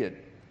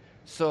succeeded.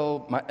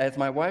 So as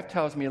my wife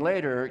tells me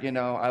later,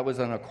 I was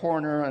in a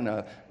corner in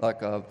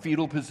a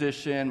fetal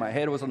position. My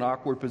head was in an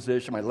awkward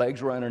position. My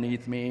legs were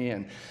underneath me.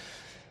 And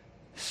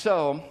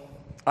so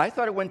I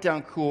thought it went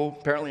down cool.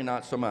 Apparently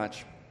not so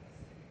much.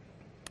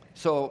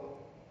 So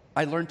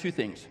I learned two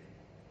things.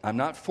 I'm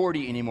not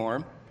 40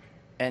 anymore.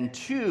 And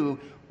two,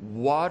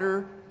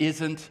 water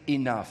isn't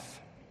enough.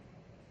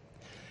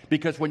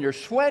 Because when you're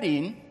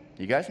sweating,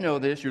 you guys know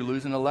this, you're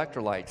losing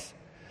electrolytes.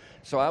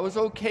 So I was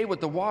okay with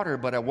the water,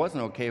 but I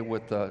wasn't okay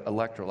with the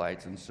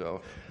electrolytes. And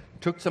so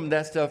took some of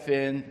that stuff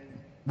in,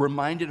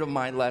 reminded of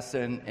my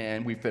lesson,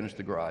 and we finished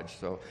the garage.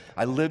 So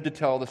I lived to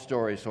tell the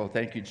story, so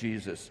thank you,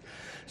 Jesus.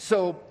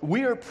 So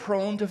we are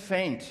prone to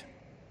faint.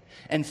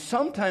 And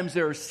sometimes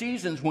there are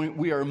seasons when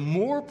we are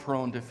more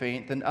prone to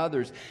faint than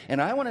others.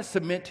 And I want to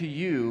submit to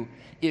you,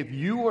 if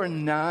you are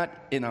not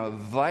in a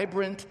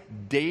vibrant,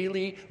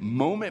 daily,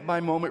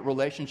 moment-by-moment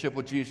relationship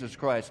with Jesus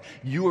Christ,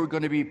 you are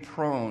going to be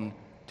prone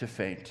to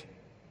faint.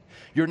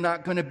 You're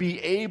not going to be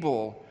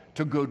able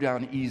to go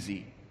down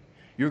easy.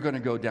 You're going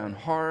to go down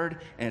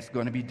hard, and it's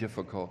going to be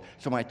difficult.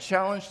 So my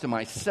challenge to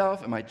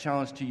myself and my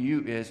challenge to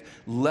you is,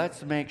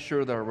 let's make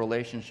sure that our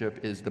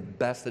relationship is the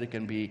best that it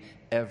can be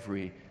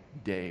every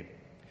day.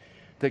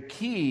 The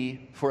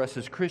key for us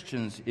as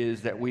Christians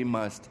is that we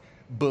must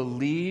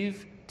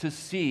believe to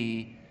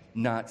see,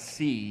 not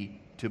see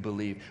to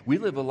believe. We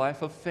live a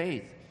life of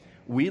faith.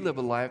 We live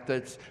a life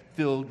that's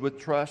filled with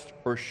trust,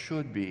 or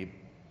should be.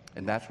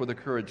 And that's where the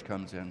courage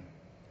comes in.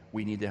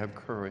 We need to have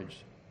courage.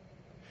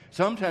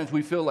 Sometimes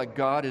we feel like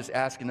God is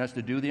asking us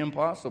to do the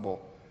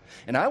impossible.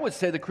 And I would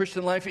say the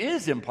Christian life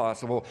is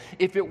impossible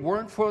if it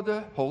weren't for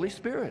the Holy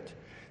Spirit.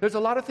 There's a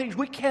lot of things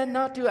we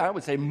cannot do. I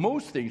would say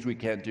most things we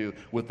can't do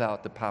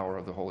without the power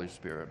of the Holy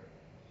Spirit.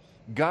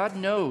 God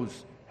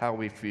knows how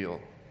we feel.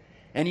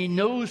 And He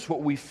knows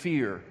what we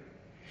fear.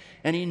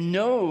 And He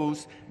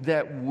knows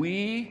that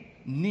we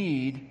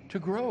need to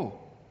grow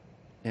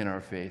in our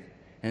faith.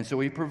 And so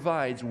He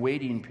provides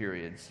waiting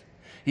periods.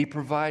 He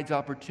provides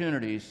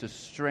opportunities to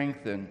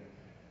strengthen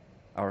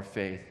our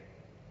faith.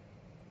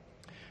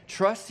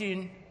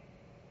 Trusting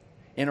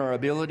in our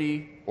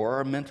ability or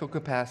our mental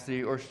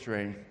capacity or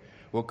strength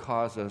will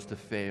cause us to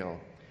fail.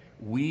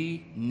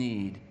 We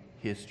need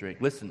His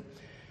strength. Listen,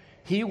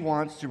 He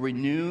wants to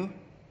renew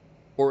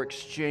or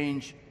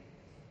exchange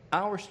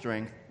our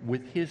strength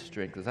with His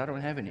strength, because I don't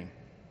have any.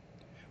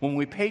 When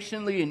we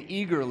patiently and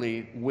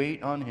eagerly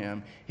wait on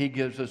Him, He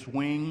gives us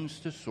wings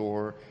to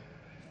soar,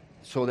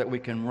 so that we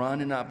can run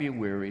and not be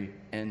weary,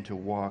 and to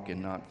walk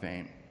and not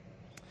faint.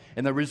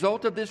 And the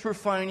result of this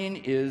refining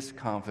is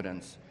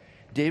confidence.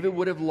 David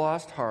would have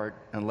lost heart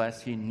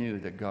unless he knew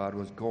that God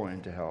was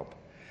going to help.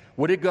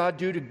 What did God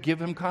do to give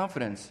him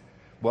confidence?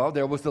 Well,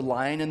 there was the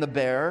lion and the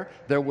bear.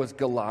 There was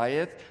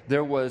Goliath.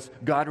 There was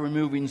God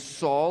removing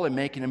Saul and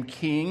making him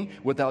king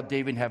without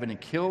David having to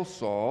kill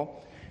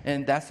Saul.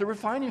 And that's the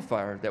refining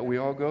fire that we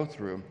all go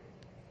through.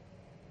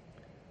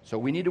 So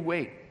we need to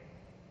wait.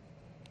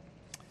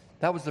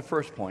 That was the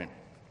first point.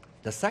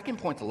 The second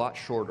point's a lot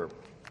shorter.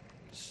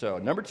 So,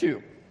 number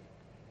 2.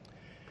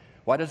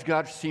 Why does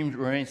God seem to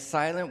remain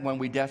silent when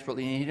we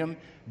desperately need Him?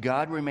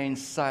 God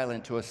remains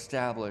silent to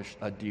establish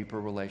a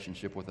deeper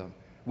relationship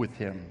with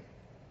Him,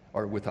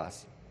 or with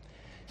us.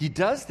 He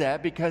does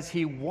that because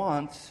He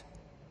wants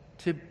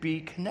to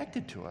be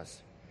connected to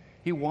us.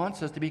 He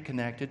wants us to be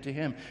connected to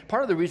Him.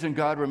 Part of the reason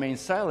God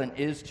remains silent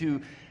is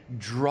to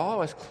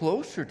draw us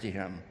closer to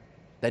Him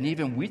than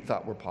even we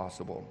thought were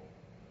possible.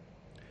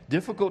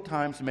 Difficult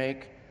times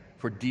make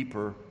for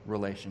deeper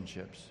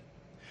relationships.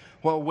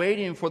 While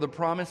waiting for the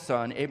promised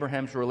son,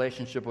 Abraham's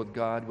relationship with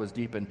God was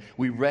deepened.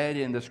 We read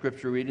in the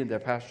scripture reading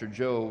that Pastor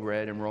Joe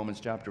read in Romans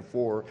chapter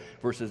 4,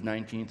 verses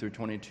 19 through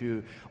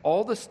 22.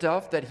 All the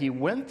stuff that he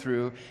went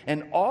through,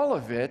 and all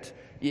of it,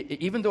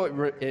 even though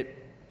it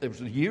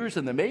was years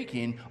in the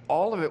making,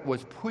 all of it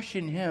was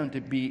pushing him to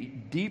be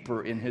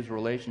deeper in his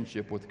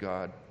relationship with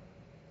God.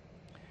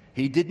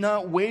 He did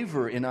not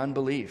waver in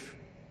unbelief.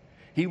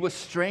 He was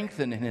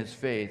strengthened in his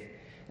faith,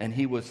 and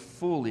he was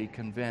fully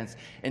convinced.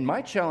 And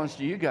my challenge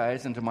to you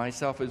guys and to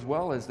myself as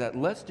well is that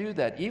let's do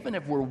that, even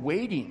if we're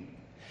waiting.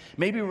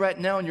 Maybe right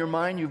now in your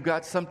mind you've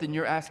got something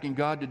you're asking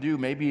God to do.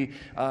 Maybe you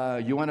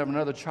want to have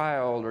another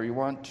child, or you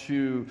want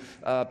to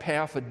pay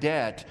off a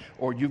debt,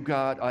 or you've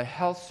got a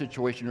health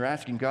situation you're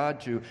asking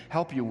God to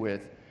help you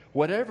with.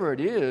 Whatever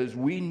it is,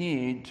 we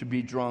need to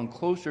be drawn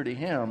closer to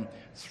Him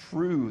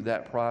through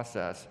that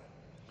process.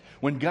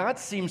 When God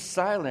seems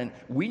silent,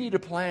 we need a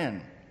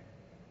plan.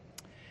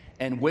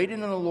 And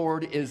waiting on the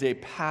Lord is a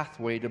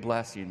pathway to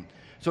blessing.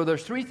 So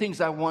there's 3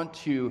 things I want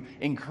to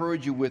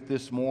encourage you with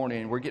this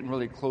morning. We're getting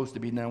really close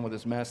to being done with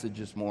this message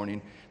this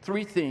morning.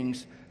 3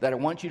 things that I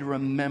want you to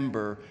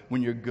remember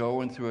when you're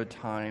going through a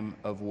time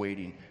of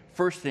waiting.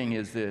 First thing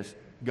is this: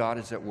 God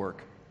is at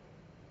work.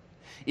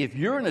 If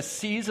you're in a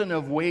season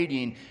of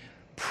waiting,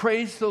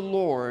 praise the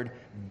Lord,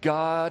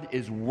 God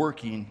is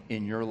working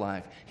in your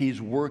life.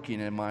 He's working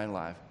in my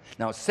life.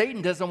 Now,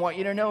 Satan doesn't want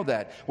you to know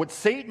that. What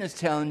Satan is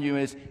telling you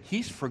is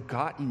he's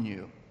forgotten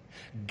you.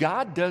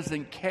 God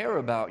doesn't care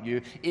about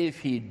you. If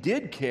He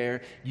did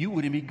care, you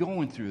wouldn't be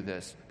going through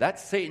this.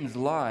 That's Satan's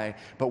lie.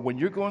 But when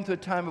you're going through a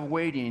time of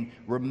waiting,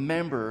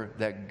 remember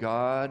that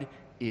God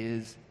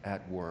is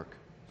at work.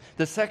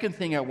 The second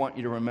thing I want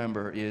you to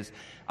remember is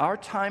our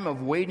time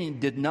of waiting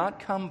did not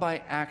come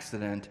by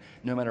accident,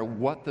 no matter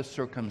what the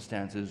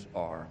circumstances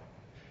are.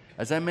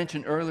 As I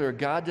mentioned earlier,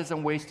 God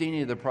doesn't waste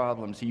any of the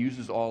problems. He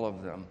uses all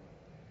of them.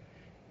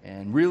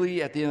 And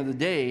really, at the end of the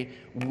day,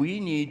 we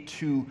need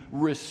to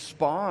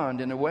respond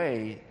in a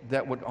way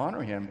that would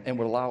honor Him and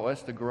would allow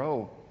us to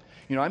grow.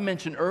 I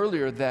mentioned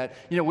earlier that,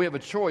 we have a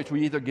choice.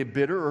 We either get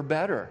bitter or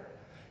better.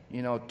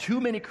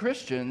 Too many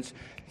Christians,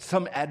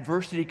 some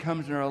adversity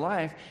comes in our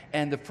life,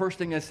 and the first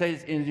thing they say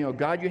is,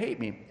 God, you hate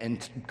me.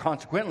 And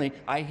consequently,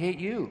 I hate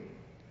you.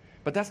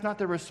 But that's not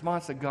the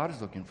response that God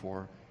is looking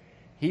for.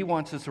 He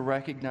wants us to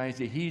recognize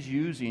that He's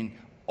using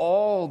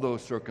all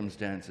those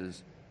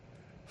circumstances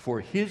for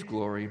His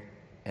glory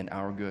and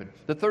our good.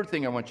 The third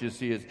thing I want you to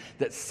see is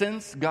that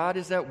since God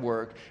is at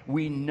work,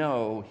 we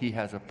know He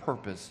has a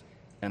purpose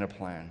and a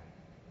plan.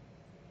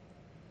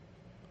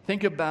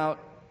 Think about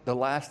the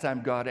last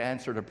time God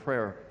answered a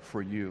prayer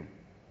for you.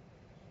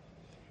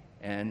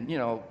 And,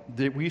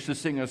 we used to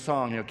sing a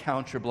song,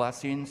 count your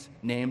blessings,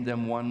 name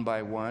them one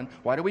by one.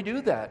 Why do we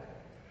do that?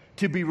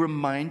 To be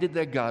reminded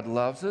that God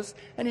loves us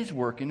and He's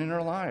working in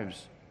our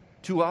lives.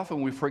 Too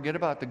often we forget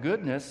about the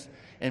goodness,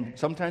 and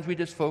sometimes we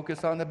just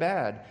focus on the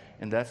bad,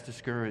 and that's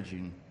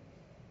discouraging.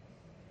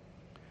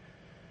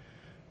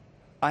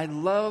 I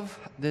love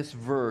this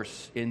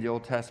verse in the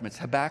Old Testament.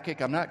 It's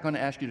Habakkuk. I'm not going to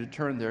ask you to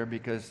turn there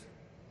because,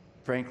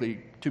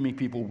 frankly, too many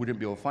people wouldn't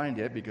be able to find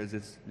it because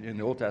it's in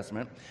the Old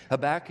Testament.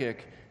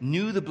 Habakkuk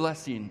knew the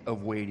blessing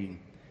of waiting.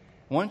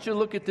 I want you to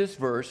look at this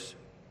verse.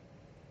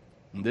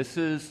 This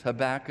is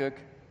Habakkuk.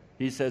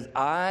 He says,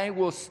 I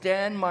will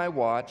stand my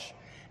watch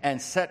and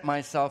set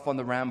myself on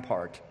the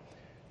rampart.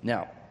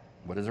 Now,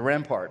 what is a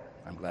rampart?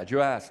 I'm glad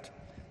you asked.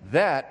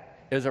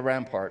 That is a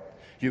rampart.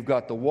 You've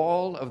got the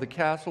wall of the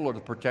castle or the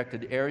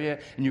protected area,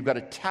 and you've got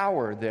a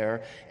tower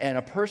there, and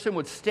a person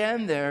would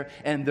stand there,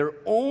 and their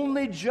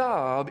only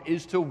job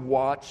is to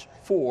watch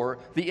for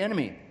the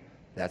enemy.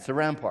 That's a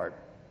rampart.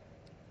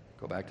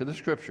 Go back to the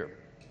scripture.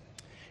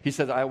 He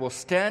says, I will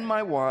stand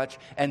my watch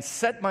and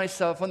set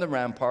myself on the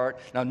rampart.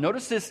 Now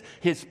notice this,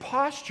 his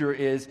posture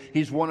is,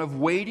 he's one of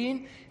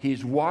waiting,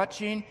 he's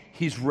watching,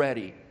 he's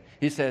ready.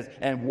 He says,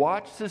 and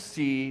watch to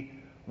see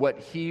what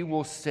He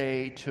will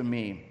say to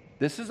me.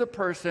 This is a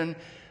person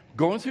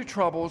going through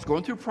troubles,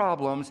 going through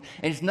problems,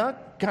 and he's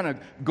not kind of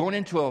going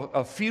into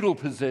a fetal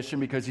position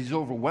because he's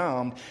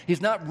overwhelmed.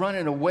 He's not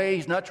running away.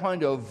 He's not trying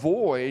to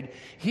avoid.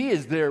 He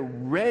is there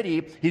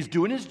ready. He's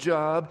doing his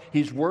job.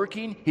 He's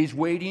working. He's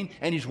waiting,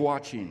 and he's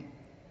watching.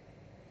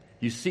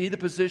 You see the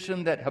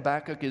position that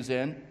Habakkuk is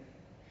in?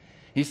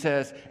 He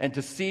says, and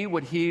to see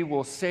what He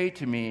will say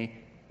to me,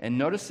 and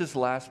notice this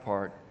last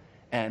part,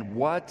 and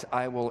what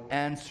I will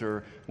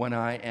answer when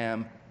I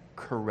am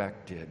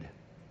corrected.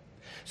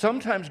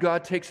 Sometimes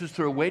God takes us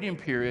through a waiting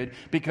period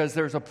because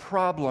there's a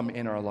problem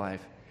in our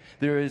life.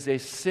 There is a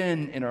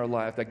sin in our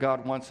life that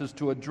God wants us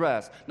to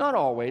address. Not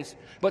always,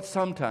 but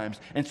sometimes.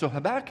 And so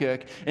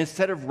Habakkuk,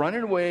 instead of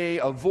running away,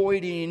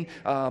 avoiding,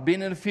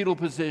 being in a fetal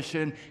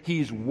position,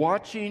 he's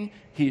watching,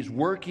 he's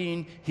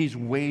working, he's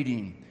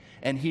waiting.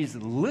 And he's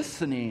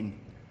listening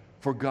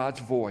for God's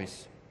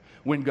voice.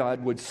 When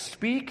God would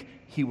speak,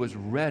 he was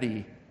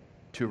ready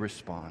to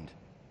respond.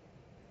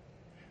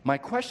 My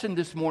question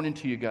this morning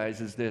to you guys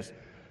is this.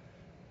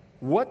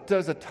 What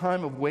does a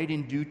time of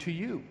waiting do to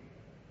you?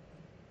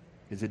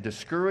 Does it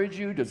discourage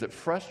you? Does it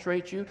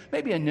frustrate you?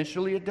 Maybe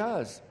initially it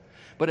does.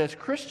 But as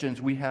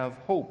Christians, we have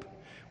hope.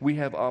 We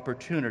have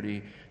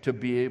opportunity to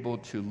be able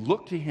to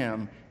look to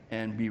Him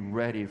and be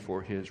ready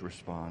for His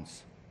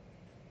response.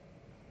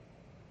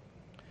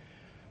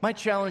 My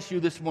challenge to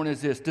you this morning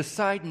is this.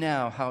 Decide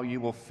now how you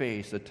will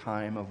face a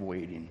time of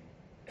waiting.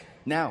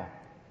 Now.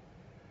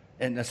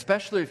 And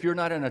especially if you're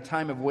not in a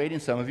time of waiting,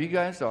 some of you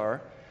guys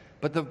are,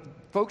 but the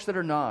folks that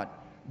are not,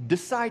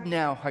 decide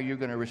now how you're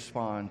going to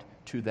respond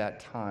to that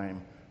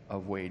time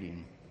of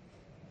waiting.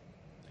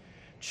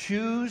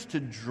 Choose to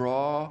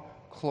draw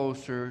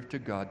closer to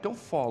God. Don't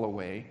fall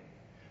away.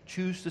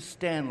 Choose to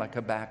stand like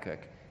Habakkuk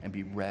and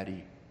be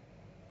ready.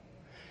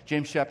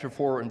 James chapter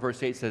 4 and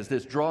verse 8 says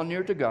this, draw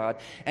near to God,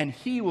 and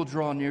He will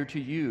draw near to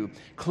you.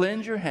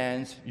 Cleanse your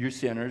hands, you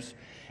sinners,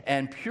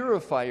 and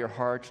purify your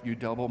hearts, you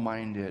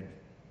double-minded.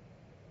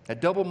 A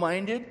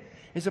double-minded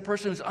is a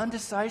person who's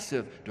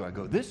undecisive. Do I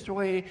go this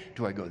way?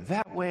 Do I go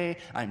that way?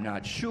 I'm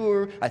not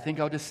sure. I think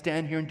I'll just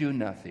stand here and do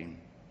nothing.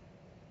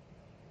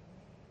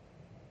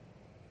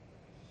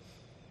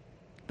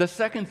 The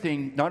second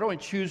thing, not only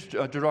choose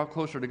to draw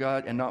closer to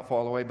God and not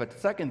fall away, but the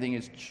second thing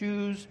is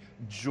choose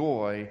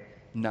joy,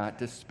 not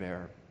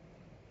despair.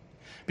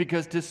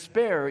 Because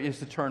despair is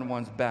to turn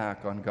one's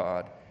back on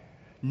God.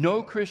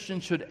 No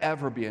Christian should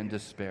ever be in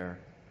despair.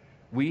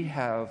 We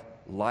have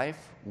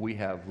life, we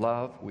have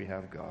love, we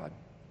have God.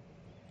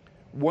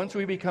 Once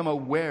we become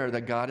aware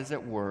that God is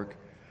at work,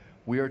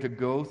 we are to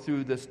go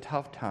through this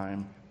tough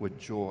time with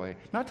joy.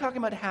 I'm not talking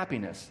about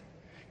happiness,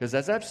 because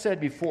as I've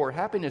said before,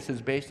 happiness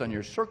is based on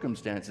your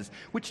circumstances,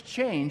 which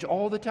change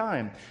all the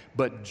time.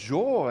 But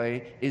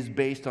joy is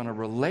based on a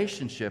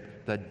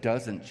relationship that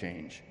doesn't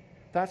change.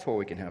 That's where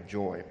we can have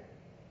joy.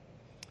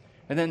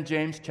 And then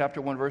James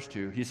chapter 1, verse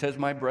 2, he says,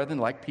 my brethren,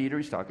 like Peter,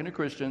 he's talking to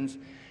Christians,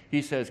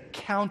 he says,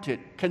 count it,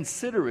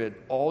 consider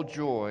it all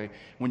joy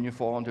when you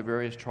fall into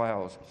various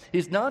trials.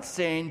 He's not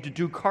saying to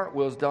do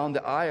cartwheels down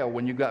the aisle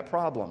when you've got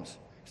problems.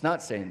 He's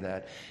not saying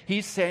that.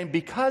 He's saying,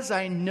 because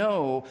I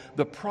know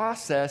the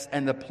process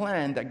and the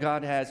plan that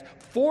God has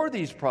for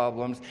these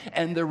problems,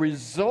 and the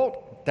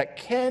result that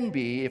can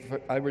be, if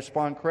I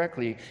respond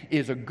correctly,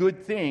 is a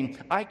good thing,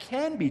 I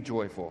can be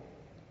joyful.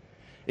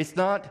 It's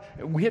not,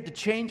 we have to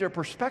change our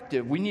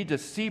perspective. We need to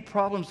see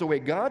problems the way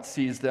God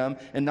sees them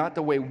and not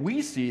the way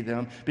we see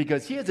them,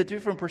 because He has a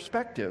different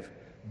perspective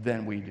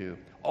than we do.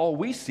 All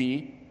we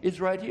see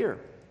is right here.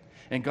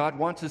 And God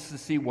wants us to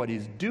see what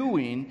He's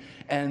doing,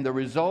 and the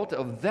result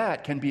of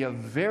that can be a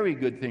very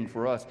good thing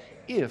for us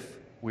if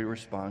we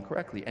respond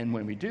correctly. And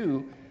when we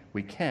do,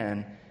 we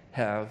can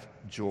have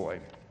joy.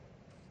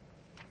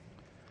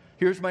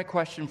 Here's my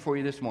question for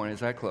you this morning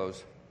as I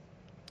close.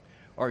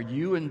 Are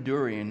you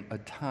enduring a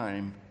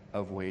time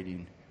of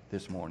waiting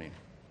this morning?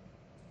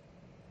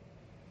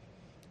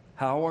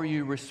 How are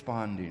you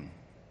responding?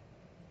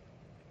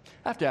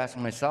 I have to ask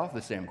myself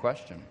the same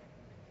question,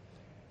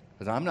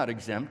 because I'm not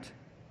exempt.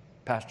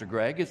 Pastor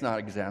Greg is not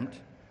exempt.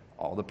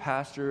 All the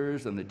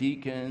pastors and the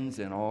deacons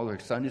and all the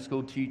Sunday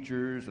school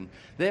teachers, and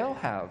they all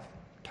have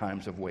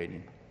times of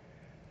waiting.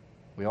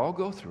 We all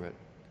go through it.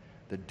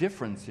 The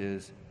difference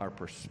is our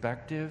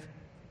perspective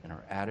and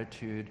our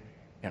attitude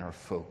and our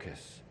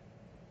focus.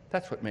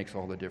 That's what makes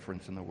all the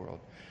difference in the world.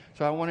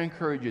 So I want to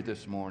encourage you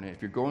this morning,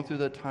 if you're going through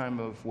the time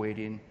of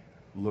waiting,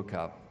 look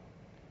up.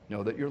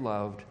 Know that you're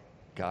loved.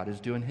 God is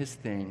doing His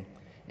thing.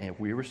 And if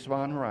we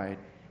respond right,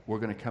 we're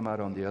going to come out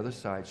on the other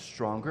side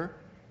stronger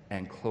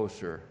and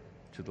closer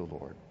to the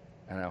Lord.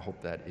 And I hope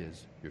that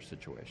is your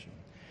situation.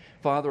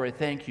 Father, I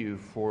thank You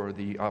for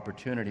the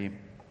opportunity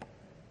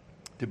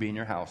to be in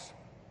Your house.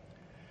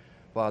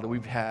 Father,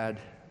 we've had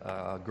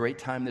a great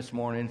time this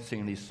morning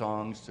singing these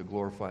songs to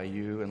glorify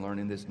You and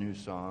learning this new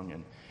song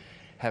and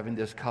having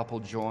this couple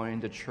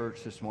join the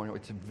church this morning.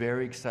 It's a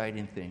very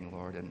exciting thing,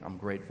 Lord, and I'm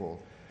grateful.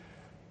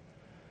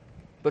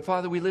 But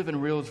Father, we live in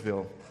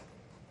Reelsville.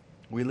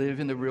 We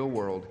live in the real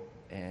world,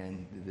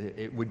 and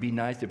it would be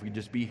nice if we could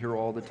just be here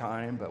all the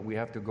time, but we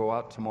have to go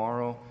out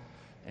tomorrow,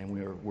 and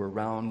we're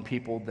around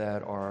people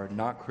that are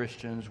not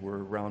Christians.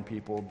 We're around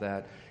people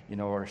that,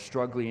 are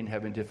struggling,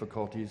 having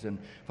difficulties. And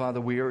Father,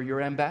 we are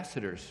Your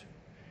ambassadors.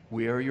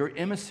 We are Your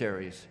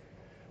emissaries.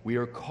 We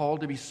are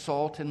called to be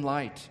salt and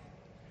light.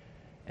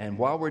 And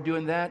while we're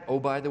doing that, oh,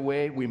 by the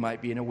way, we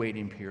might be in a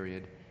waiting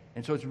period.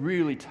 And so it's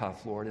really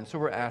tough, Lord. And so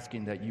we're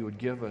asking that You would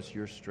give us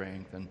Your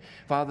strength. And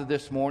Father,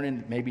 this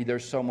morning, maybe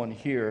there's someone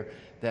here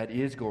that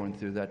is going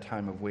through that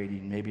time of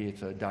waiting. Maybe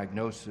it's a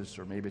diagnosis,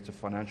 or maybe it's a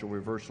financial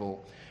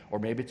reversal, or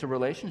maybe it's a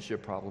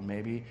relationship problem.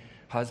 Maybe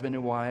husband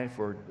and wife,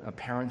 or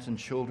parents and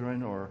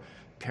children, or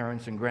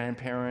parents and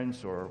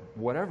grandparents, or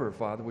whatever,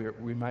 Father.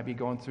 We might be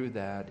going through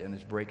that, and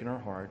it's breaking our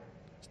heart.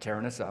 It's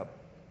tearing us up.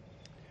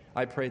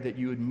 I pray that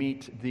You would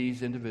meet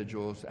these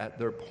individuals at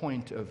their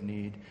point of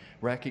need,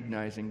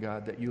 recognizing,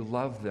 God, that You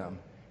love them.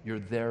 You're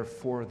there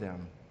for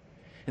them.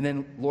 And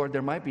then, Lord,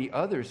 there might be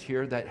others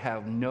here that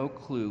have no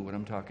clue what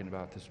I'm talking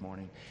about this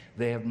morning.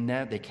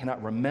 They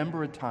cannot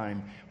remember a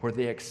time where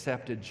they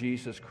accepted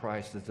Jesus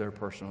Christ as their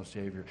personal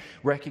Savior,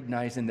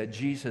 recognizing that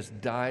Jesus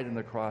died on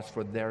the cross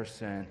for their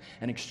sin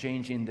and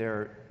exchanging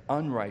their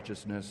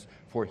unrighteousness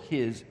for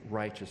His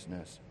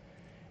righteousness.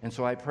 And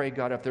so I pray,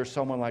 God, if there's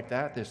someone like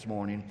that this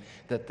morning,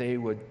 that they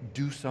would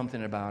do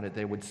something about it.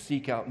 They would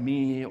seek out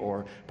me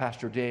or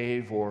Pastor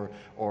Dave or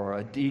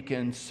a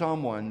deacon,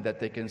 someone that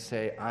they can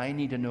say, I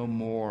need to know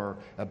more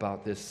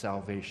about this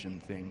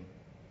salvation thing.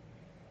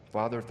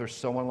 Father, if there's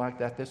someone like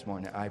that this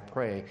morning, I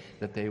pray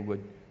that they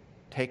would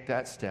take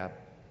that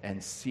step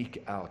and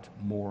seek out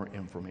more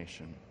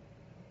information.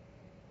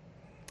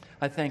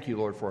 I thank You,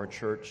 Lord, for our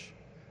church.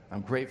 I'm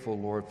grateful,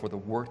 Lord, for the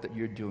work that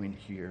You're doing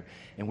here.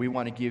 And we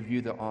want to give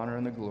You the honor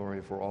and the glory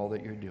for all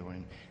that You're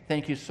doing.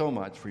 Thank You so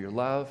much for Your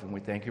love, and we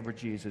thank You for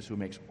Jesus, who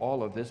makes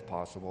all of this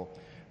possible.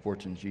 For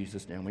it's in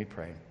Jesus' name we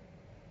pray.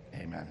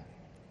 Amen.